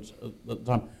 which they weren't at the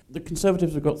time. The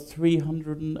Conservatives have got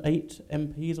 308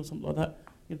 MPs or something like that.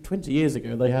 20 years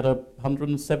ago, they had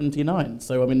 179.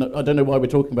 So, I mean, I don't know why we're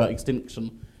talking about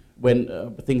extinction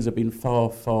when things have been far,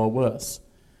 far worse.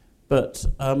 But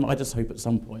I just hope at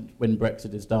some point, when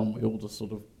Brexit is done, we all just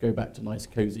sort of go back to nice,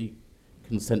 cosy,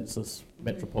 consensus,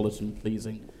 metropolitan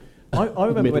pleasing. I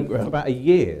remember when, for about a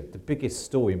year, the biggest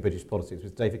story in British politics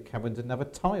was David Cameron didn't have a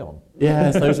tie on.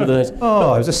 Yes, those were the days. It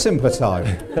was a simpler time.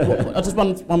 Well, just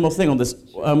one more thing on this.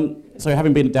 So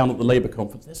having been down at the Labour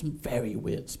conference, there's some very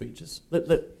weird speeches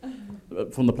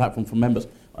from the platform from members.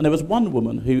 And there was one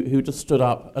woman who just stood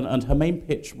up, and her main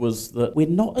pitch was that we're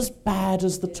not as bad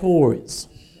as the Tories.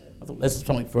 I thought, there's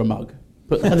something for a mug.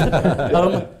 But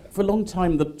for a long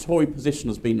time, the Tory position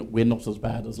has been we're not as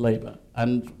bad as Labour.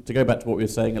 And to go back to what we were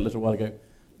saying a little while ago,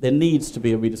 there needs to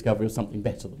be a rediscovery of something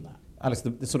better than that. Alice,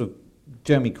 the sort of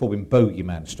Jeremy Corbyn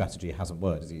bogeyman strategy hasn't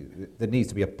worked. There needs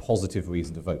to be a positive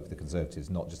reason to vote for the Conservatives,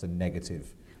 not just a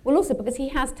negative. Well, also because he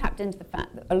has tapped into the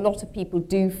fact that a lot of people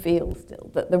do feel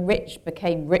still that the rich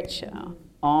became richer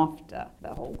after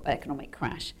the whole economic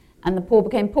crash, and the poor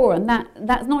became poorer. And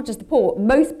that's not just the poor.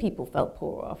 Most people felt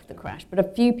poorer after the crash, but a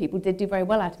few people did do very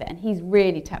well out of it, and he's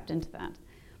really tapped into that.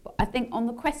 But I think on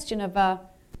the question of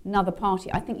another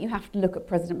party, I think you have to look at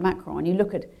President Macron. You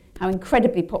look at how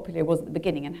incredibly popular he was at the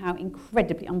beginning and how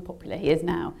incredibly unpopular he is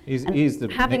now.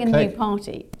 Having a new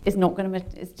party is not going to.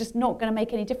 It's just not going to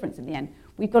make any difference in the end.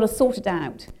 We've got to sort it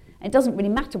out. And it doesn't really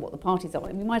matter what the parties are.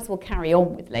 We might as well carry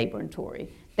on with Labour and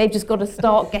Tory. They've just got to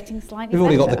start getting slightly We've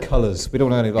already better. got the colours. We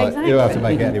don't only like. Exactly. You don't have to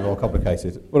make it any more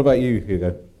complicated. What about you,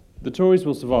 Hugo? The Tories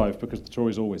will survive because the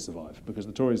Tories always survive. Because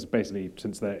the Tories, basically,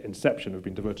 since their inception, have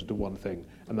been devoted to one thing,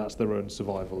 and that's their own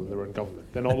survival and their own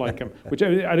government. They're not like which I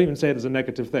don't even say it as a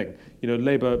negative thing.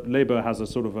 Labour has a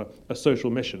sort of a social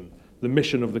mission. The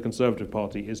mission of the Conservative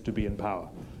Party is to be in power.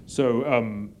 So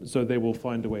they will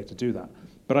find a way to do that.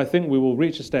 But I think we will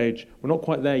reach a stage, we're not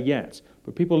quite there yet,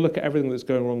 but people look at everything that's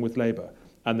going wrong with Labour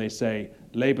and they say,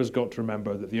 Labour's got to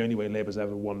remember that the only way Labour's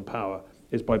ever won power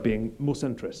is by being more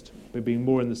centrist, by being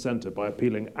more in the centre, by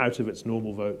appealing out of its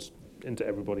normal votes into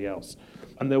everybody else.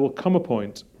 And there will come a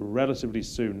point relatively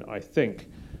soon, I think,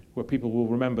 where people will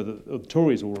remember that, the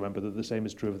Tories will remember that the same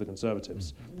is true of the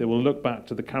Conservatives. They will look back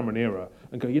to the Cameron era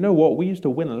and go, you know what, we used to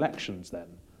win elections then,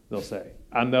 they'll say.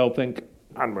 And they'll think,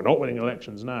 and we're not winning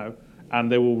elections now.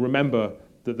 And they will remember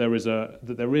that there is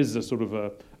a sort of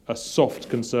a soft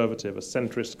conservative, a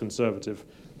centrist conservative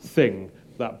thing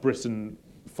that Britain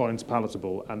finds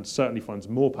palatable, and certainly finds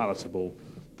more palatable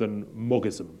than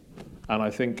Moggism. And I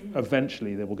think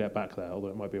eventually they will get back there, although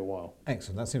it might be a while.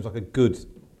 Excellent. That seems like a good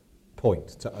point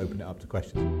to open it up to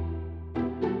questions.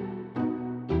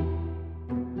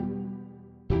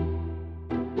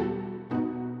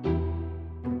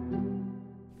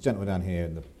 Gentleman down here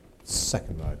in the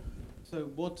second row.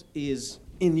 So what is,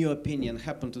 in your opinion,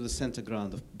 happened to the centre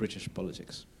ground of British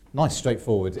politics? Nice,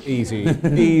 straightforward, easy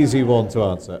one to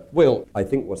answer. Will? I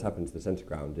think what's happened to the centre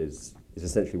ground is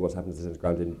essentially what's happened to the centre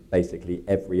ground in basically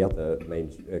every other main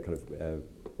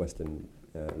Western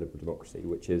liberal democracy,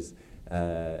 which is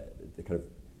the kind of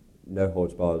no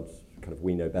holds barred, kind of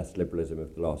we know best liberalism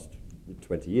of the last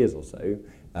 20 years or so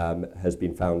has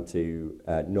been found to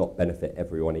not benefit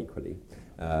everyone equally.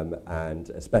 And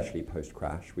especially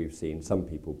post-crash, we've seen some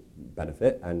people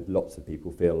benefit and lots of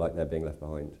people feel like they're being left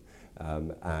behind.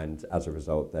 And as a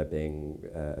result, they're being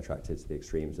attracted to the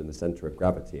extremes, and the centre of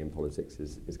gravity in politics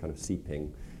is kind of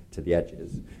seeping to the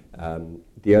edges.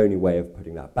 The only way of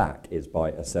putting that back is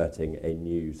by asserting a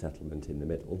new settlement in the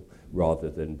middle, rather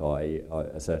than by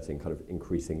asserting kind of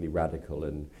increasingly radical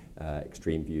and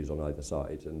extreme views on either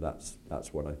side. And that's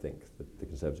what I think that the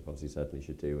Conservative Party certainly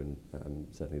should do, and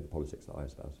certainly the politics that I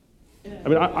espouse. I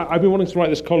mean, I've been wanting to write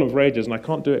this column for ages, and I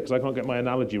can't do it because I can't get my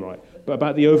analogy right. But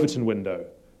about the Overton window,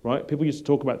 right? People used to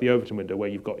talk about the Overton window, where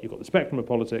you've got the spectrum of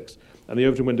politics, and the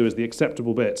Overton window is the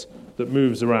acceptable bit that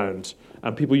moves around.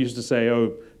 And people used to say,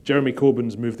 oh, Jeremy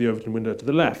Corbyn's moved the Overton window to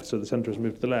the left, so the centre has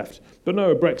moved to the left. But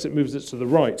no, Brexit moves it to the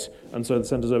right, and so the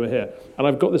centre's over here. And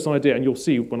I've got this idea, and you'll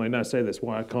see when I now say this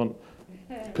why I can't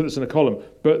put this in a column.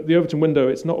 But the Overton window,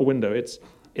 it's not a window,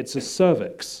 it's a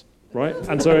cervix, right?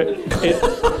 And so it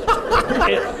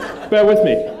bear with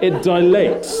me, it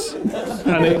dilates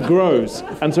and it grows,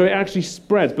 and so it actually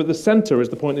spreads, but the centre, is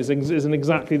the point, is in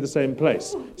exactly the same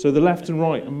place. So the left and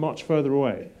right are much further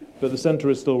away, but the centre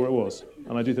is still where it was,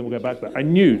 and I do think we'll get back there. I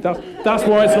knew, that's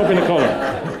why it's not been a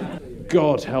column.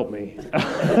 God help me.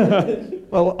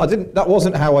 Well, that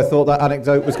wasn't how I thought that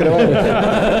anecdote was going to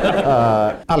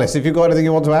end. Alice, have you got anything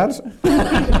you want to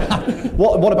add?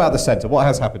 What about the centre? What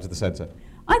has happened to the centre?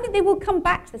 I think they will come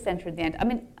back to the centre in the end. I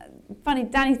mean, funny,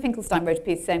 Danny Finkelstein wrote a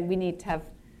piece saying we need to have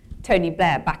Tony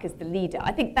Blair back as the leader.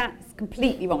 I think that's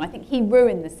completely wrong. I think he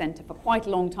ruined the centre for quite a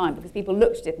long time because people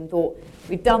looked at it and thought,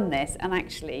 we've done this, and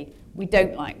actually we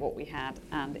don't like what we had,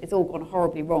 and it's all gone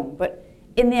horribly wrong. But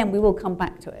in the end, we will come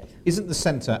back to it. Isn't the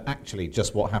centre actually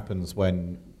just what happens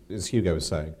when, as Hugo was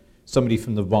saying, somebody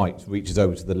from the right reaches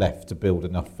over to the left to build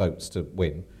enough votes to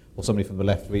win, or somebody from the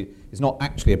left? It's not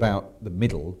actually about the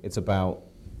middle, it's about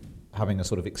having a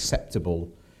sort of acceptable,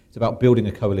 it's about building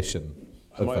a coalition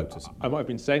of voters. I might have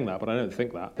been saying that, but I don't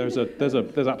think that.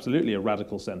 There's absolutely a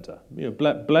radical centre. You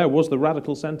know, Blair was the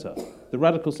radical centre. The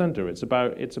radical centre. It's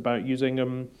about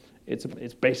using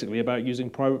it's basically about using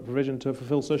private provision to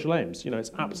fulfil social aims. You know,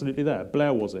 it's absolutely there.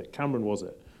 Blair was it. Cameron was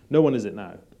it. No one is it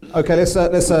now. Okay,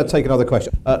 let's take another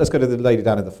question. Let's go to the lady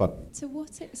down at the front. To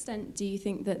what extent do you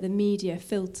think that the media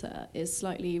filter is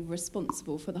slightly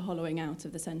responsible for the hollowing out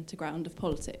of the centre ground of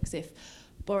politics? If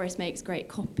Boris makes great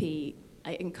copy,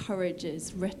 it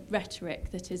encourages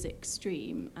rhetoric that is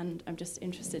extreme, and I'm just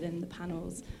interested in the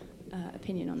panel's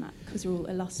opinion on that, because you're all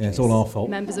illustrious it's all our fault.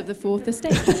 members of the Fourth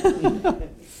Estate.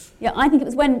 Yeah, I think it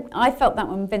was when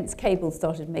Vince Cable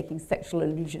started making sexual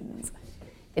allusions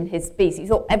in his piece. He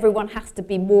thought everyone has to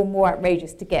be more and more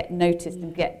outrageous to get noticed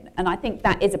and I think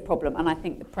that is a problem, and I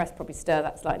think the press probably stir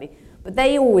that slightly. But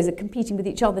they always are competing with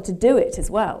each other to do it as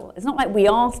well. It's not like we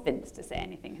asked Vince to say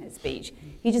anything in his speech.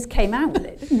 He just came out with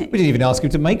it, didn't he? We didn't even ask him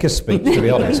to make a speech, to be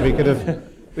honest. He could have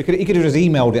just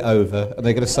emailed it over, and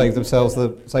they could have saved themselves the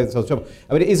trouble.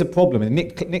 I mean, it is a problem, and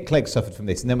Nick Clegg suffered from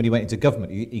this. And then when he went into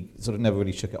government, he sort of never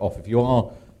really shook it off. If you are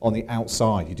on the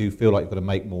outside, you do feel like you've got to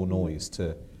make more noise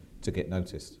to get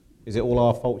noticed. Is it all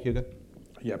our fault, Hugo?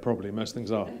 Yeah, probably. Most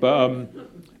things are. But,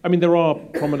 I mean, there are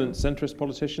prominent centrist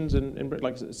politicians in Britain.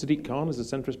 Like Sadiq Khan is a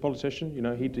centrist politician. You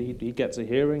know, he gets a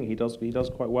hearing. He does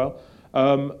quite well.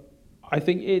 I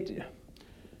think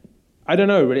I don't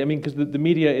know, really. I mean, because the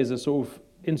media is a sort of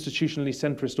institutionally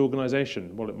centrist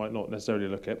organisation. Well, it might not necessarily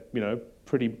look at, you know,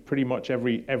 pretty much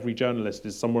every journalist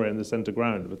is somewhere in the centre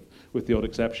ground, with the odd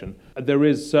exception. There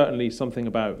is certainly something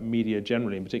about media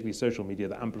generally, and particularly social media,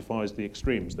 that amplifies the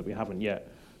extremes that we haven't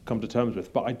yet come to terms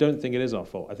with. But I don't think it is our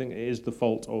fault. I think it is the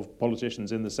fault of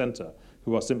politicians in the centre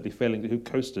who are simply who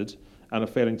coasted and are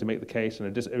failing to make the case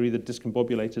and are either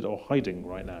discombobulated or hiding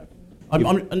right now.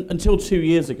 Until 2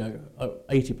 years ago,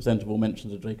 80% of all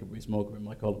mentions of Jacob Rees-Mogg were in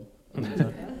my column.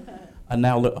 And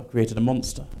now, look, I've created a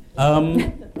monster.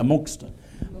 A monster.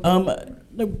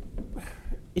 No,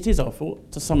 it is our fault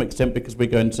to some extent because we're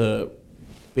going to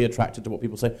be attracted to what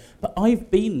people say. But I've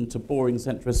been to boring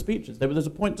centrist speeches. There was a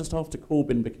point just after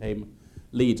Corbyn became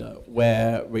leader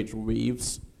where Rachel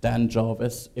Reeves, Dan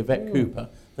Jarvis, Yvette Cooper,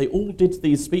 they all did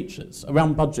these speeches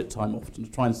around budget time often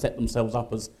to try and set themselves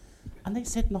up as... And they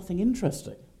said nothing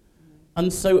interesting.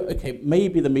 And so, okay,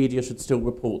 maybe the media should still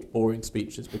report boring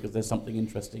speeches because there's something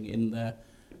interesting in there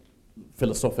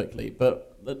philosophically,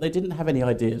 but they didn't have any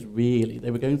ideas, really.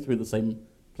 They were going through the same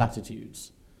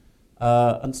platitudes.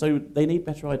 And so they need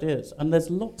better ideas. And there's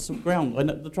lots of ground. I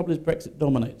know the trouble is Brexit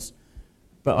dominates.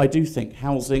 But I do think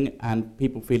housing and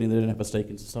people feeling they don't have a stake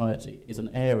in society is an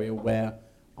area where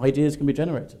ideas can be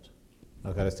generated.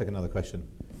 Okay, let's take another question.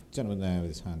 Gentleman there with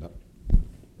his hand up.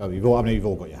 Oh, you've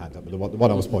all got your hand up, but the one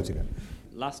I was pointing at.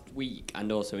 Last week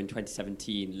and also in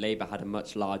 2017, Labour had a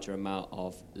much larger amount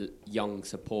of young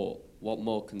support. What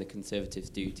more can the Conservatives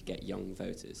do to get young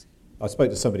voters? I spoke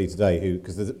to somebody today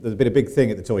because there's been a big thing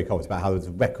at the Tory conference about how there's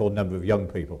a record number of young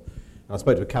people. And I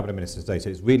spoke to a cabinet minister today, so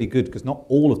it's really good because not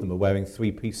all of them are wearing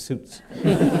three-piece suits.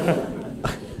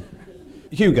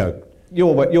 Hugo,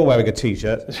 you're wearing a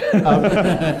T-shirt.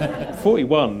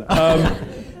 41.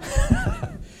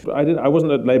 I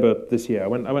wasn't at Labour this year. I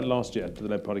went last year to the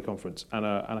Labour Party conference, and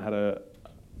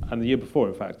the year before,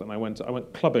 in fact, and I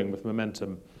went clubbing with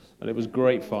Momentum, and it was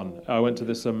great fun. I went to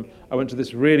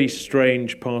this really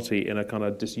strange party in a kind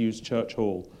of disused church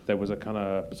hall. There was a kind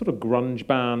of sort of grunge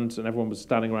band, and everyone was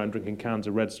standing around drinking cans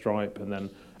of Red Stripe, and then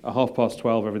at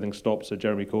 12:30, everything stopped, so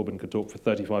Jeremy Corbyn could talk for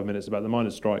 35 minutes about the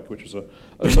miners' strike, which was a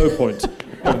low point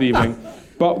of the evening.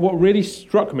 But what really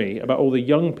struck me about all the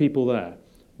young people there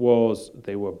was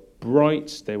they were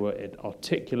bright, they were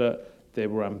articulate, they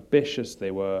were ambitious,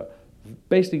 they were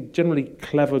basically generally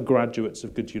clever graduates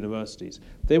of good universities.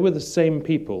 They were the same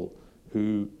people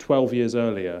who 12 years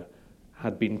earlier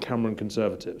had been Cameron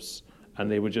Conservatives,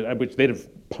 and they were which they'd have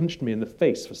punched me in the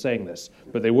face for saying this,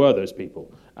 but they were those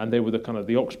people, and they were the kind of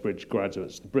the Oxbridge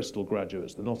graduates, the Bristol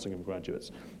graduates, the Nottingham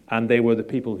graduates, and they were the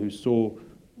people who saw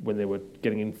when they were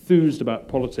getting enthused about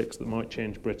politics that might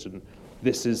change Britain.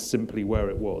 This is simply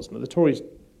where it was. Now, the Tories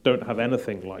don't have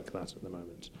anything like that at the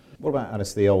moment. What about,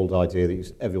 Alice, the old idea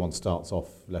that everyone starts off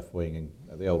left-wing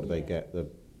and the older they get, the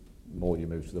more you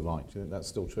move to the right? Do you think that's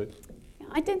still true?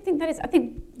 I don't think that is. I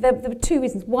think there were two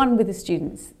reasons. One, with the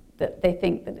students, that they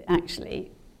think that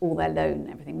actually all their loan and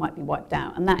everything might be wiped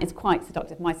out. And that is quite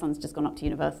seductive. My son's just gone up to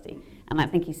university, and I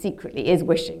think he secretly is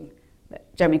wishing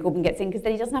that Jeremy Corbyn gets in because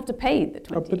then he doesn't have to pay the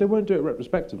 20. But they won't do it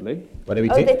retrospectively. Well,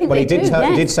 he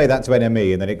did say that to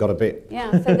NME, and then it got a bit...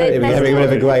 Yeah, so it was a bit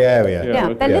of a grey area.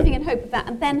 Yeah, they're living in hope of that.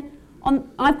 And then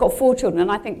I've got 4 children, and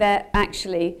I think they're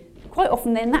actually, quite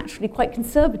often, they're naturally quite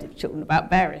conservative children about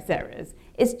various areas.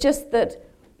 It's just that,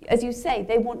 as you say,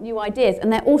 they want new ideas, and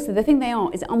they're also, the thing they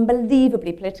are is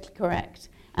unbelievably politically correct.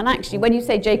 And actually, when you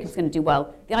say Jacob's going to do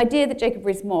well, the idea that Jacob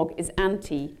Rees-Mogg is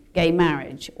anti-gay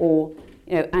marriage or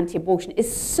anti-abortion is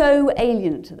so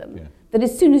alien to them that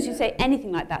as soon as you say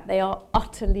anything like that, they are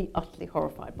utterly, utterly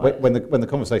horrified by it. When the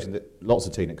conversation that lots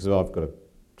of teenagers, because I've got a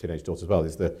teenage daughter as well,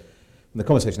 is the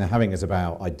conversation they're having is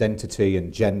about identity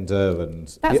and gender and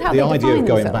the idea of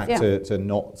going back to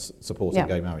not supporting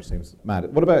gay marriage seems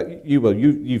mad. What about you, Will?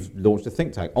 You've launched a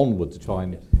think tank, Onward, to try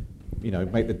and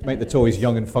make the Tories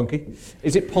young and funky.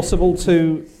 Is it possible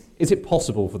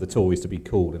for the Tories to be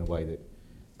cool in a way that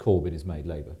Corbyn is made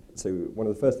Labour? So one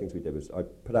of the first things we did was I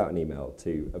put out an email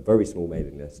to a very small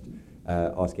mailing list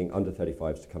asking under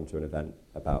 35s to come to an event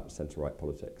about centre-right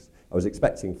politics. I was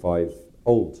expecting 5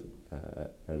 old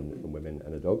and women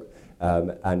and a dog,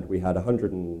 and we had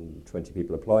 120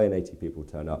 people apply and 80 people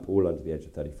turn up, all under the age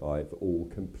of 35, all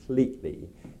completely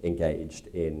engaged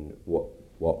in what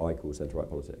what I call centre-right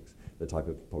politics, the type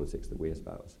of politics that we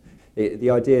espouse.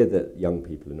 The idea that young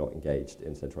people are not engaged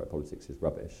in centre-right politics is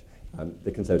rubbish.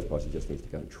 The Conservative Party just needs to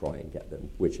go and try and get them,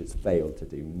 which it's failed to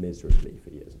do miserably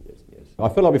for years and years and years. I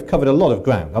feel like we've covered a lot of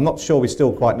ground. I'm not sure we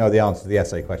still quite know the answer to the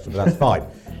essay question, but that's fine.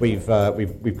 We've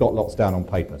got lots down on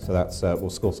paper, so that's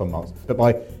we'll score some marks. But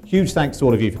my huge thanks to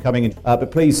all of you for coming in. But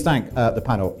please thank the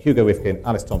panel: Hugo Rifkin,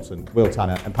 Alice Thompson, Will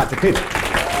Tanner, and Patrick Kidd.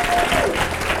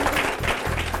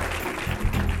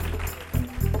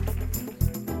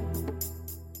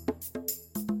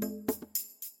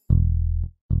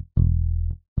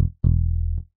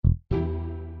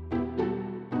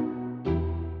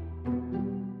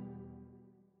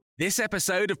 This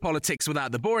episode of Politics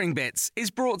Without the Boring Bits is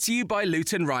brought to you by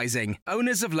Luton Rising,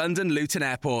 owners of London Luton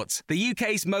Airport, the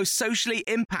UK's most socially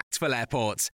impactful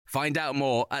airport. Find out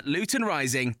more at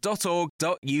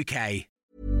lutonrising.org.uk.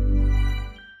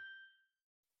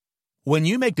 When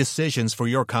you make decisions for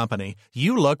your company,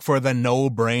 you look for the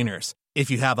no-brainers.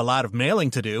 If you have a lot of mailing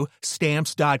to do,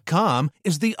 Stamps.com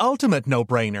is the ultimate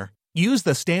no-brainer. Use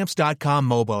the Stamps.com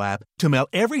mobile app to mail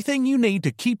everything you need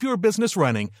to keep your business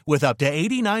running with up to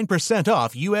 89%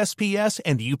 off USPS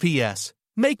and UPS.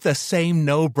 Make the same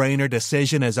no-brainer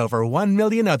decision as over 1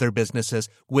 million other businesses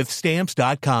with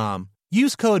Stamps.com.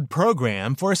 Use code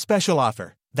PROGRAM for a special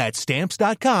offer. That's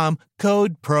Stamps.com,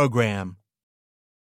 code PROGRAM.